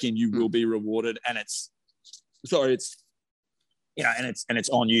the work in, you will be rewarded, and it's on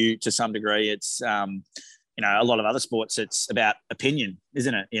you to some degree. It's a lot of other sports, it's about opinion,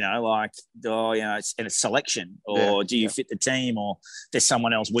 isn't it? It's selection, or do you fit the team, or there's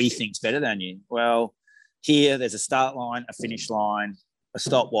someone else we think's better than you. Well, here there's a start line, a finish line, a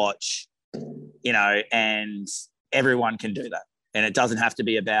stopwatch, and everyone can do that. And it doesn't have to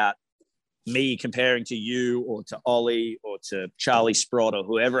be about me comparing to you or to Ollie or to Charlie Sprott or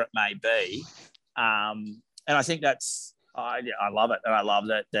whoever it may be. And I think I love it. And I love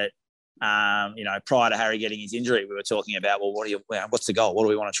that prior to Harry getting his injury, we were talking about, well, what's the goal? What do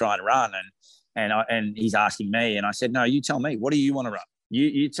we want to try and run? And he's asking me, and I said, no, you tell me, what do you want to run?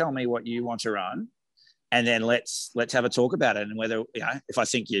 You tell me what you want to run, and then let's have a talk about it. And whether, if I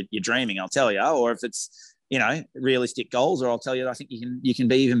think you're dreaming, I'll tell you, or if it's, realistic goals, or I'll tell you, I think you can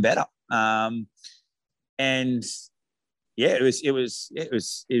be even better. It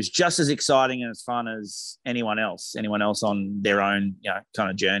was just as exciting and as fun as anyone else on their own, kind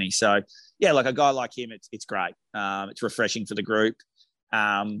of journey. So like a guy like him, it's great. It's refreshing for the group.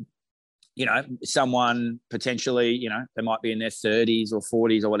 Someone potentially, they might be in their 30s or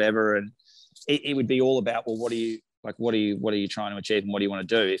 40s or whatever. And it would be all about, well, what are you trying to achieve, and what do you want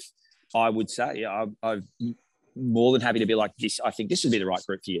to do? If I would say, I'm more than happy to be like this. I think this would be the right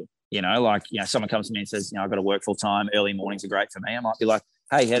group for you. Someone comes to me and says, I've got to work full time. Early mornings are great for me. I might be like,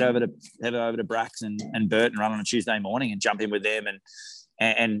 hey, head over to Brax and Bert and run on a Tuesday morning and jump in with them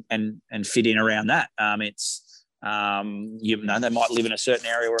and fit in around that. They might live in a certain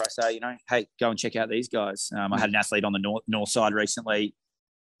area where I say, hey, go and check out these guys. I had an athlete on the north side recently.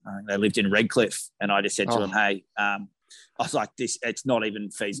 They lived in Redcliffe, and I just said to them, hey, I was like, it's not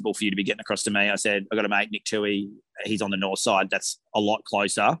even feasible for you to be getting across to me. I said, I've got a mate, Nick Toohey. He's on the north side. That's a lot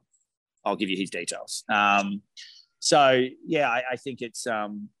closer. I'll give you his details. I think it's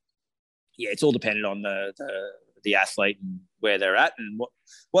it's all dependent on the athlete and where they're at and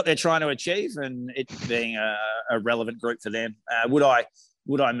what they're trying to achieve, and it being a relevant group for them. Would I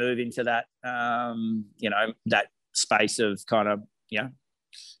move into that that space of kind of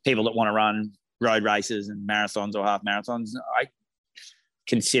people that want to run road races and marathons or half marathons? I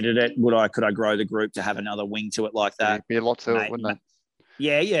considered it. Could I grow the group to have another wing to it like that? It'd be a lot to it, wouldn't it?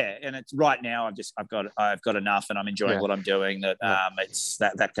 Yeah. And it's right now. I've got enough, and I'm enjoying what I'm doing. That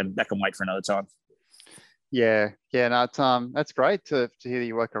that can wait for another time. Yeah. No, it's, that's great to hear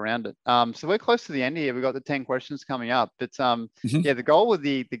you work around it. So we're close to the end here. We've got the 10 questions coming up, but the goal with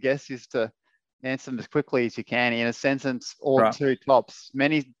the guests is to answer them as quickly as you can in a sentence or two tops.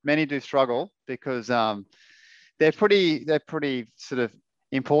 Many do struggle because they're pretty sort of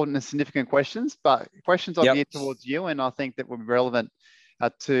important and significant questions, but questions are geared towards you, and I think that will be relevant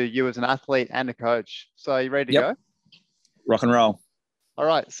to you as an athlete and a coach. So are you ready to go? Rock and roll. All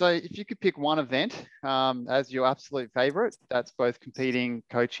right. So if you could pick one event as your absolute favorite, that's both competing,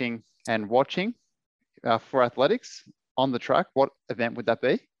 coaching, and watching for athletics on the track, what event would that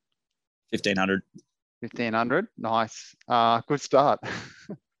be? 1500. 1500. Nice. Good start.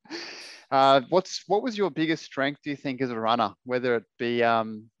 What was your biggest strength, do you think, as a runner, whether it be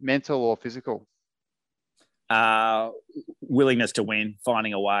mental or physical? Willingness to win,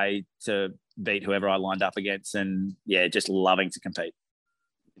 finding a way to beat whoever I lined up against, and just loving to compete.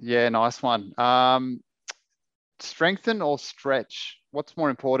 Yeah, nice one. Strengthen or stretch? What's more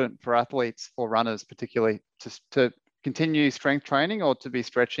important for athletes or runners, particularly to continue strength training or to be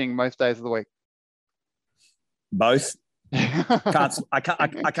stretching most days of the week? Both. I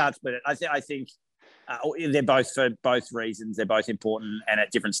can't split it. I think they're both, for both reasons. They're both important and at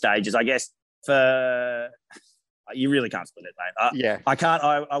different stages. I guess you really can't split it, mate. I can't.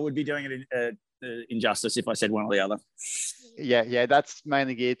 I would be doing it injustice if I said one or the other. Yeah, that's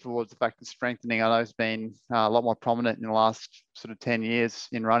mainly geared towards the fact that strengthening, I know, has been a lot more prominent in the last sort of 10 years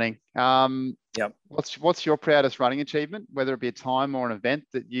in running. What's your proudest running achievement, whether it be a time or an event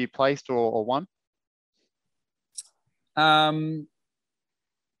that you placed or won?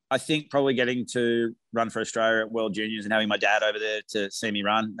 I think probably getting to run for Australia at World Juniors and having my dad over there to see me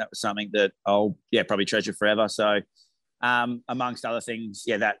run, that was something that I'll probably treasure forever. So amongst other things,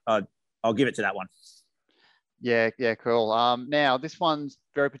 that I'll give it to that one. Yeah, cool. Now, this one's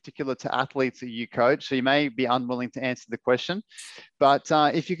very particular to athletes that you coach, so you may be unwilling to answer the question. But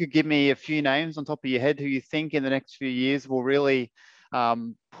if you could give me a few names on top of your head who you think in the next few years will really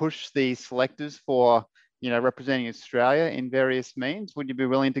push the selectors for, representing Australia in various means, would you be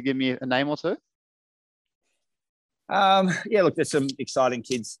willing to give me a name or two? Look, there's some exciting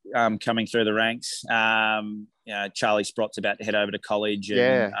kids coming through the ranks. Charlie Sprott's about to head over to college,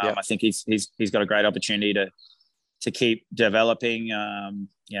 and I think he's got a great opportunity to keep developing.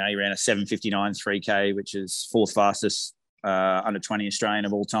 He ran a 7:59 3K, which is fourth fastest under 20 Australian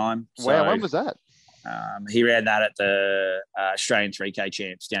of all time. Wow, when was that? He ran that at the Australian 3K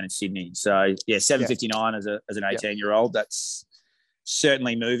champs down in Sydney. So 7:59 as an 18-year-old, that's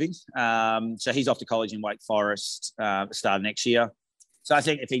certainly moving. So he's off to college in Wake Forest at the start of next year. So I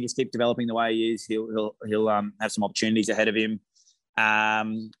think if he just keeps developing the way he is, he'll have some opportunities ahead of him.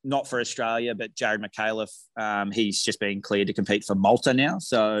 Not for Australia, but Jared McAuliffe, he's just been cleared to compete for Malta now.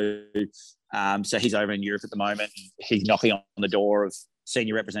 So he's over in Europe at the moment. He's knocking on the door of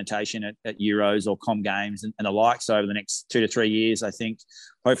senior representation at Euros or Com Games and the like. So over the next 2 to 3 years, I think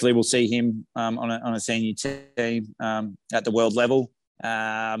hopefully we'll see him on a senior team at the world level.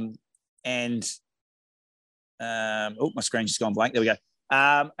 My screen's just gone blank. There we go.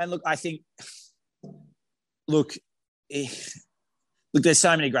 And look, I think, there's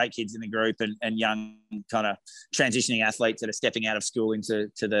so many great kids in the group and young kind of transitioning athletes that are stepping out of school into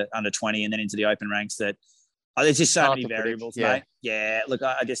the under 20 and then into the open ranks that there's just so many variables, mate. Yeah, look,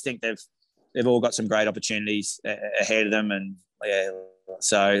 I just think they've all got some great opportunities ahead of them, and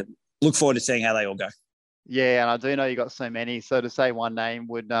so look forward to seeing how they all go. Yeah, and I do know you got so many. So to say one name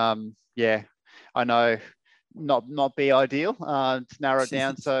would, I know not be ideal to narrow it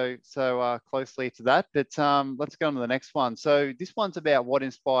down so closely to that. But let's go on to the next one. So this one's about what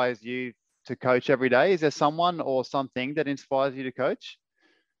inspires you to coach every day. Is there someone or something that inspires you to coach?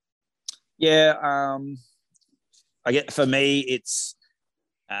 Yeah, I get for me, it's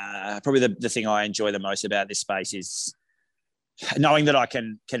probably the thing I enjoy the most about this space is knowing that I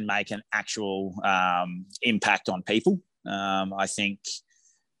can make an actual impact on people. I think,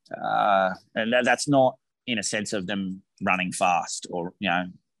 and that's not in a sense of them running fast or,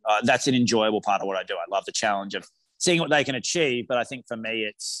 that's an enjoyable part of what I do. I love the challenge of seeing what they can achieve. But I think for me,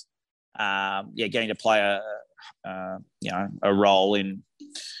 it's, getting to play a role in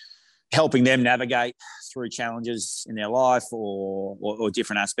helping them navigate through challenges in their life or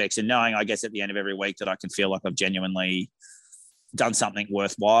different aspects, and knowing, I guess, at the end of every week that I can feel like I've genuinely done something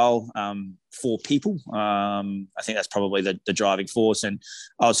worthwhile for people. I think that's probably the driving force. And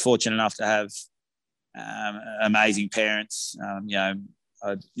I was fortunate enough to have amazing parents. I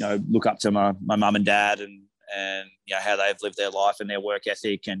look up to my mum and dad and how they've lived their life and their work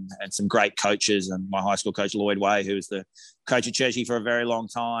ethic, and some great coaches. And my high school coach, Lloyd Way, who was the coach at Churchy for a very long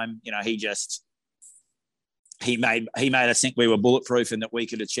time, he made us think we were bulletproof and that we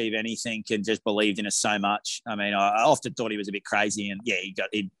could achieve anything, and just believed in us so much. I mean, I often thought he was a bit crazy, and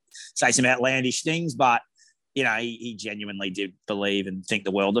he'd say some outlandish things, but he genuinely did believe and think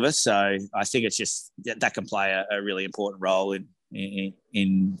the world of us. So I think it's just that can play a really important role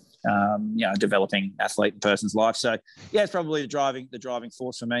in developing athlete and person's life. So yeah, it's probably the driving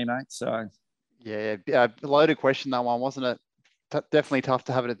force for me, mate. So yeah, a loaded question, that one, wasn't it? Definitely tough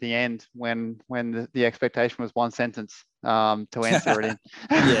to have it at the end when the expectation was one sentence to answer it in.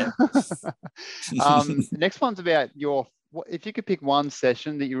 Yeah. Next one's about if you could pick one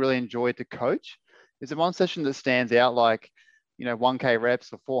session that you really enjoyed to coach, is there one session that stands out, like 1K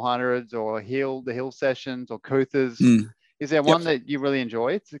reps or 400s or the hill sessions or Kuthas? Is there one that you really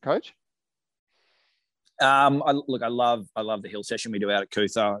enjoy to coach? I love the hill session we do out at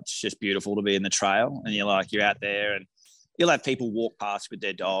Kutha. It's just beautiful to be in the trail, and you're out there, and you'll have people walk past with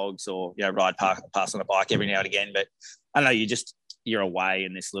their dogs or ride past on a bike every now and again. But I don't know, you're away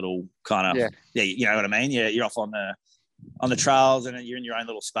in this little kind of you know what I mean. Yeah, you're off on the trails and you're in your own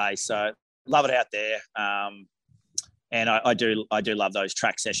little space. So love it out there. And I do love those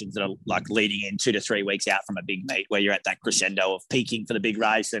track sessions that are like leading in 2 to 3 weeks out from a big meet, where you're at that crescendo of peaking for the big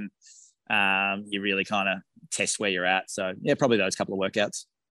race, and you really kind of test where you're at. So yeah, probably those couple of workouts.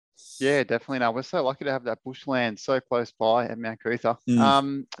 Yeah, definitely. No, we're so lucky to have that bushland so close by at Mount Cootha.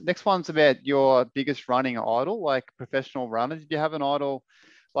 Next one's about your biggest running idol, like professional runner. Did you have an idol?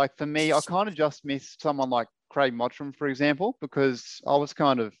 Like for me, I kind of just missed someone like Craig Mottram, for example, because I was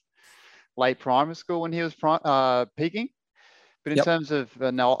kind of late primary school when he was peaking. But in terms of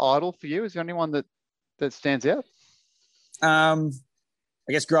an idol for you, is there anyone that stands out? I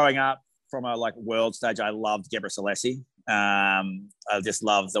guess growing up from a world stage, I loved Gebrselassie. I just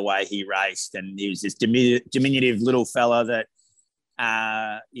loved the way he raced, and he was this diminutive little fella that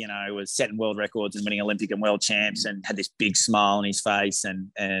was setting world records and winning Olympic and world champs, and had this big smile on his face,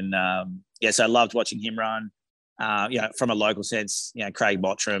 and so I loved watching him run. From a local sense, Craig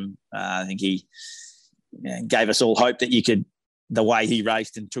Mottram, I think he gave us all hope that you could, the way he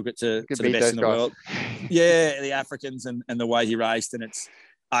raced and took it to the best in the world. Yeah, the Africans and the way he raced, and it's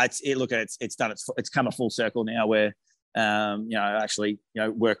come a full circle now where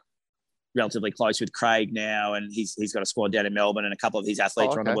work relatively close with Craig now, and he's got a squad down in Melbourne, and a couple of his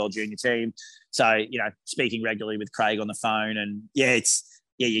athletes are on the world junior team. So speaking regularly with Craig on the phone, and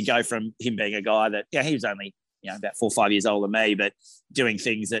you go from him being a guy that he was only about 4 or 5 years older than me, but doing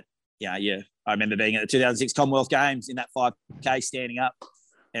things that I remember being at the 2006 Commonwealth Games in that 5K standing up,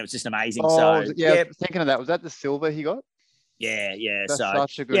 and it was just amazing. Thinking of that, was that the silver he got? Yeah. That's so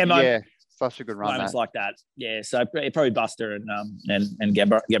such a good such a good run. Moments like that. Yeah. So probably Buster and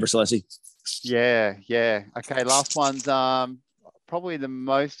Gebrselassie. Yeah. Okay. Last one's probably the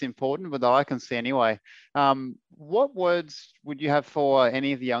most important, but that I can see anyway. What words would you have for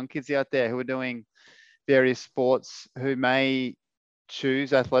any of the young kids out there who are doing various sports, who may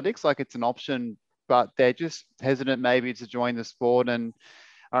choose athletics like it's an option, but they're just hesitant maybe to join the sport and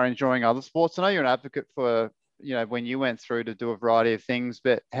are enjoying other sports? I know you're an advocate for when you went through to do a variety of things,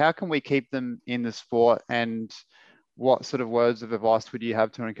 but how can we keep them in the sport, and what sort of words of advice would you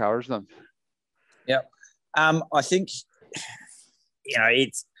have to encourage them? Yeah. I think,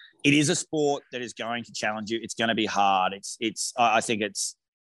 it is a sport that is going to challenge you. It's going to be hard. I think it's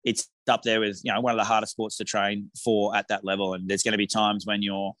up there with, one of the hardest sports to train for at that level. And there's going to be times when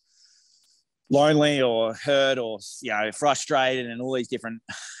you're lonely or hurt or frustrated and all these different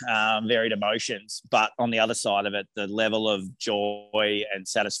varied emotions. But on the other side of it, the level of joy and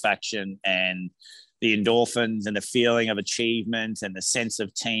satisfaction and the endorphins and the feeling of achievement and the sense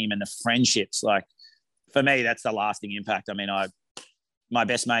of team and the friendships, for me, that's the lasting impact. I mean, my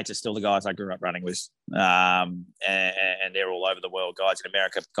best mates are still the guys I grew up running with, and they're all over the world. Guys in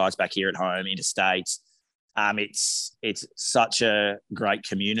America, guys back here at home, interstates. It's such a great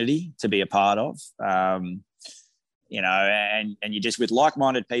community to be a part of, you know, and you're just with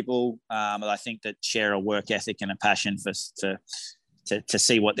like-minded people that I think that share a work ethic and a passion to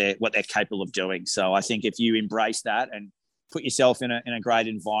see what they're capable of doing. So I think if you embrace that and put yourself in a great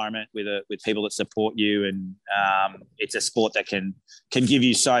environment with people that support you, and it's a sport that can give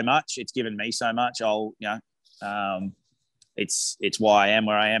you so much. It's given me so much. It's why I am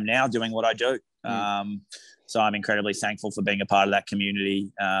where I am now, doing what I do. So I'm incredibly thankful for being a part of that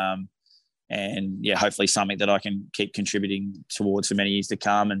community, and yeah, hopefully something that I can keep contributing towards for many years to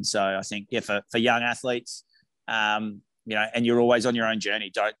come. And so I think, yeah, for young athletes, you know, and you're always on your own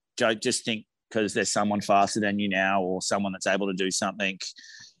journey. Don't just think because there's someone faster than you now or someone that's able to do something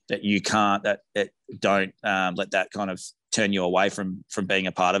that you can't, that don't let that kind of turn you away from being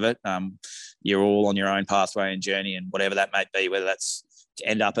a part of it. You're all on your own pathway and journey, and whatever that may be, whether that's to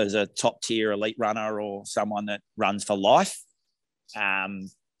end up as a top tier elite runner or someone that runs for life.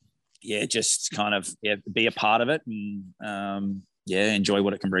 Just kind of be a part of it, and enjoy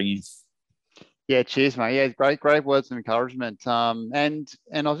what it can bring you. Yeah, cheers, mate. Yeah, great words of encouragement. And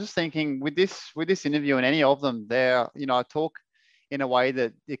I was just thinking with this interview and any of them, there, you know, I talk in a way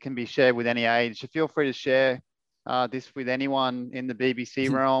that it can be shared with any age. So feel free to share this with anyone in the BBC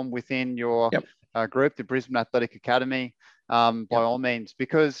realm within your group, the Brisbane Athletics Academy, by all means,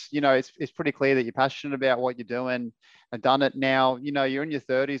 because, you know, it's pretty clear that you're passionate about what you're doing and done it now. You know, you're in your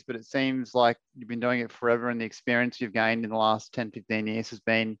 30s, but it seems like you've been doing it forever, and the experience you've gained in the last 10, 15 years has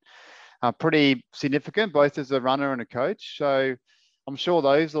been pretty significant, both as a runner and a coach. So I'm sure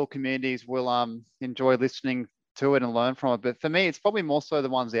those little communities will enjoy listening to it and learn from it. But for me, it's probably more so the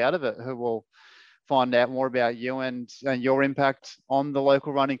ones out of it who will find out more about you and your impact on the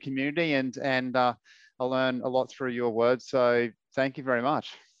local running community. And I learn a lot through your words. So thank you very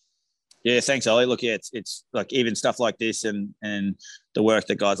much. Yeah, thanks, Ollie. Look, yeah, it's like even stuff like this and the work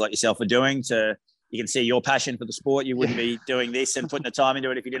that guys like yourself are doing you can see your passion for the sport. You wouldn't be doing this and putting the time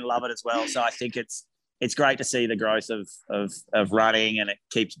into it if you didn't love it as well. So I think it's great to see the growth of running, and it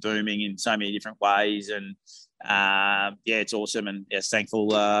keeps booming in so many different ways. And it's awesome. And yes, thankful,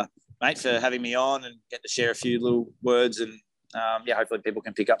 mate, for having me on and get to share a few little words. And hopefully people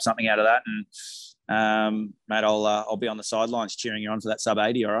can pick up something out of that. And mate, I'll be on the sidelines cheering you on for that sub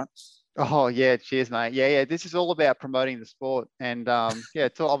 80. All right. Oh yeah, cheers, mate. Yeah. This is all about promoting the sport, and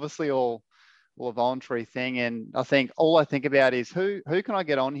it's obviously all a voluntary thing. And I think all I think about is who can I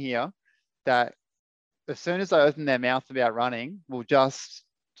get on here that as soon as they open their mouth about running will just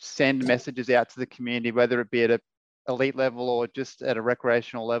send messages out to the community, whether it be at a elite level or just at a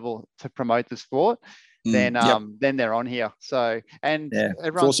recreational level, to promote the sport. Then they're on here. So, and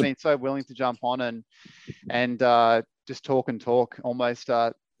everyone's awesome. Been so willing to jump on and just talk almost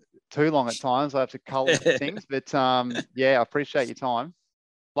too long at times. I have to cull things, but I appreciate your time.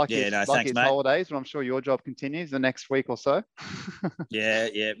 Thanks, mate. Holidays, but I'm sure your job continues the next week or so.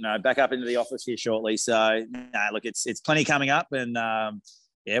 Back up into the office here shortly. So, look, it's plenty coming up, and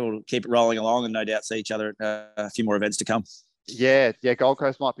we'll keep it rolling along, and no doubt see each other at a few more events to come. Yeah, Gold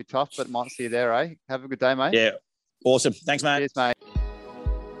Coast might be tough, but might see you there, eh? Have a good day, mate. Yeah, awesome. Thanks, mate. Cheers, mate.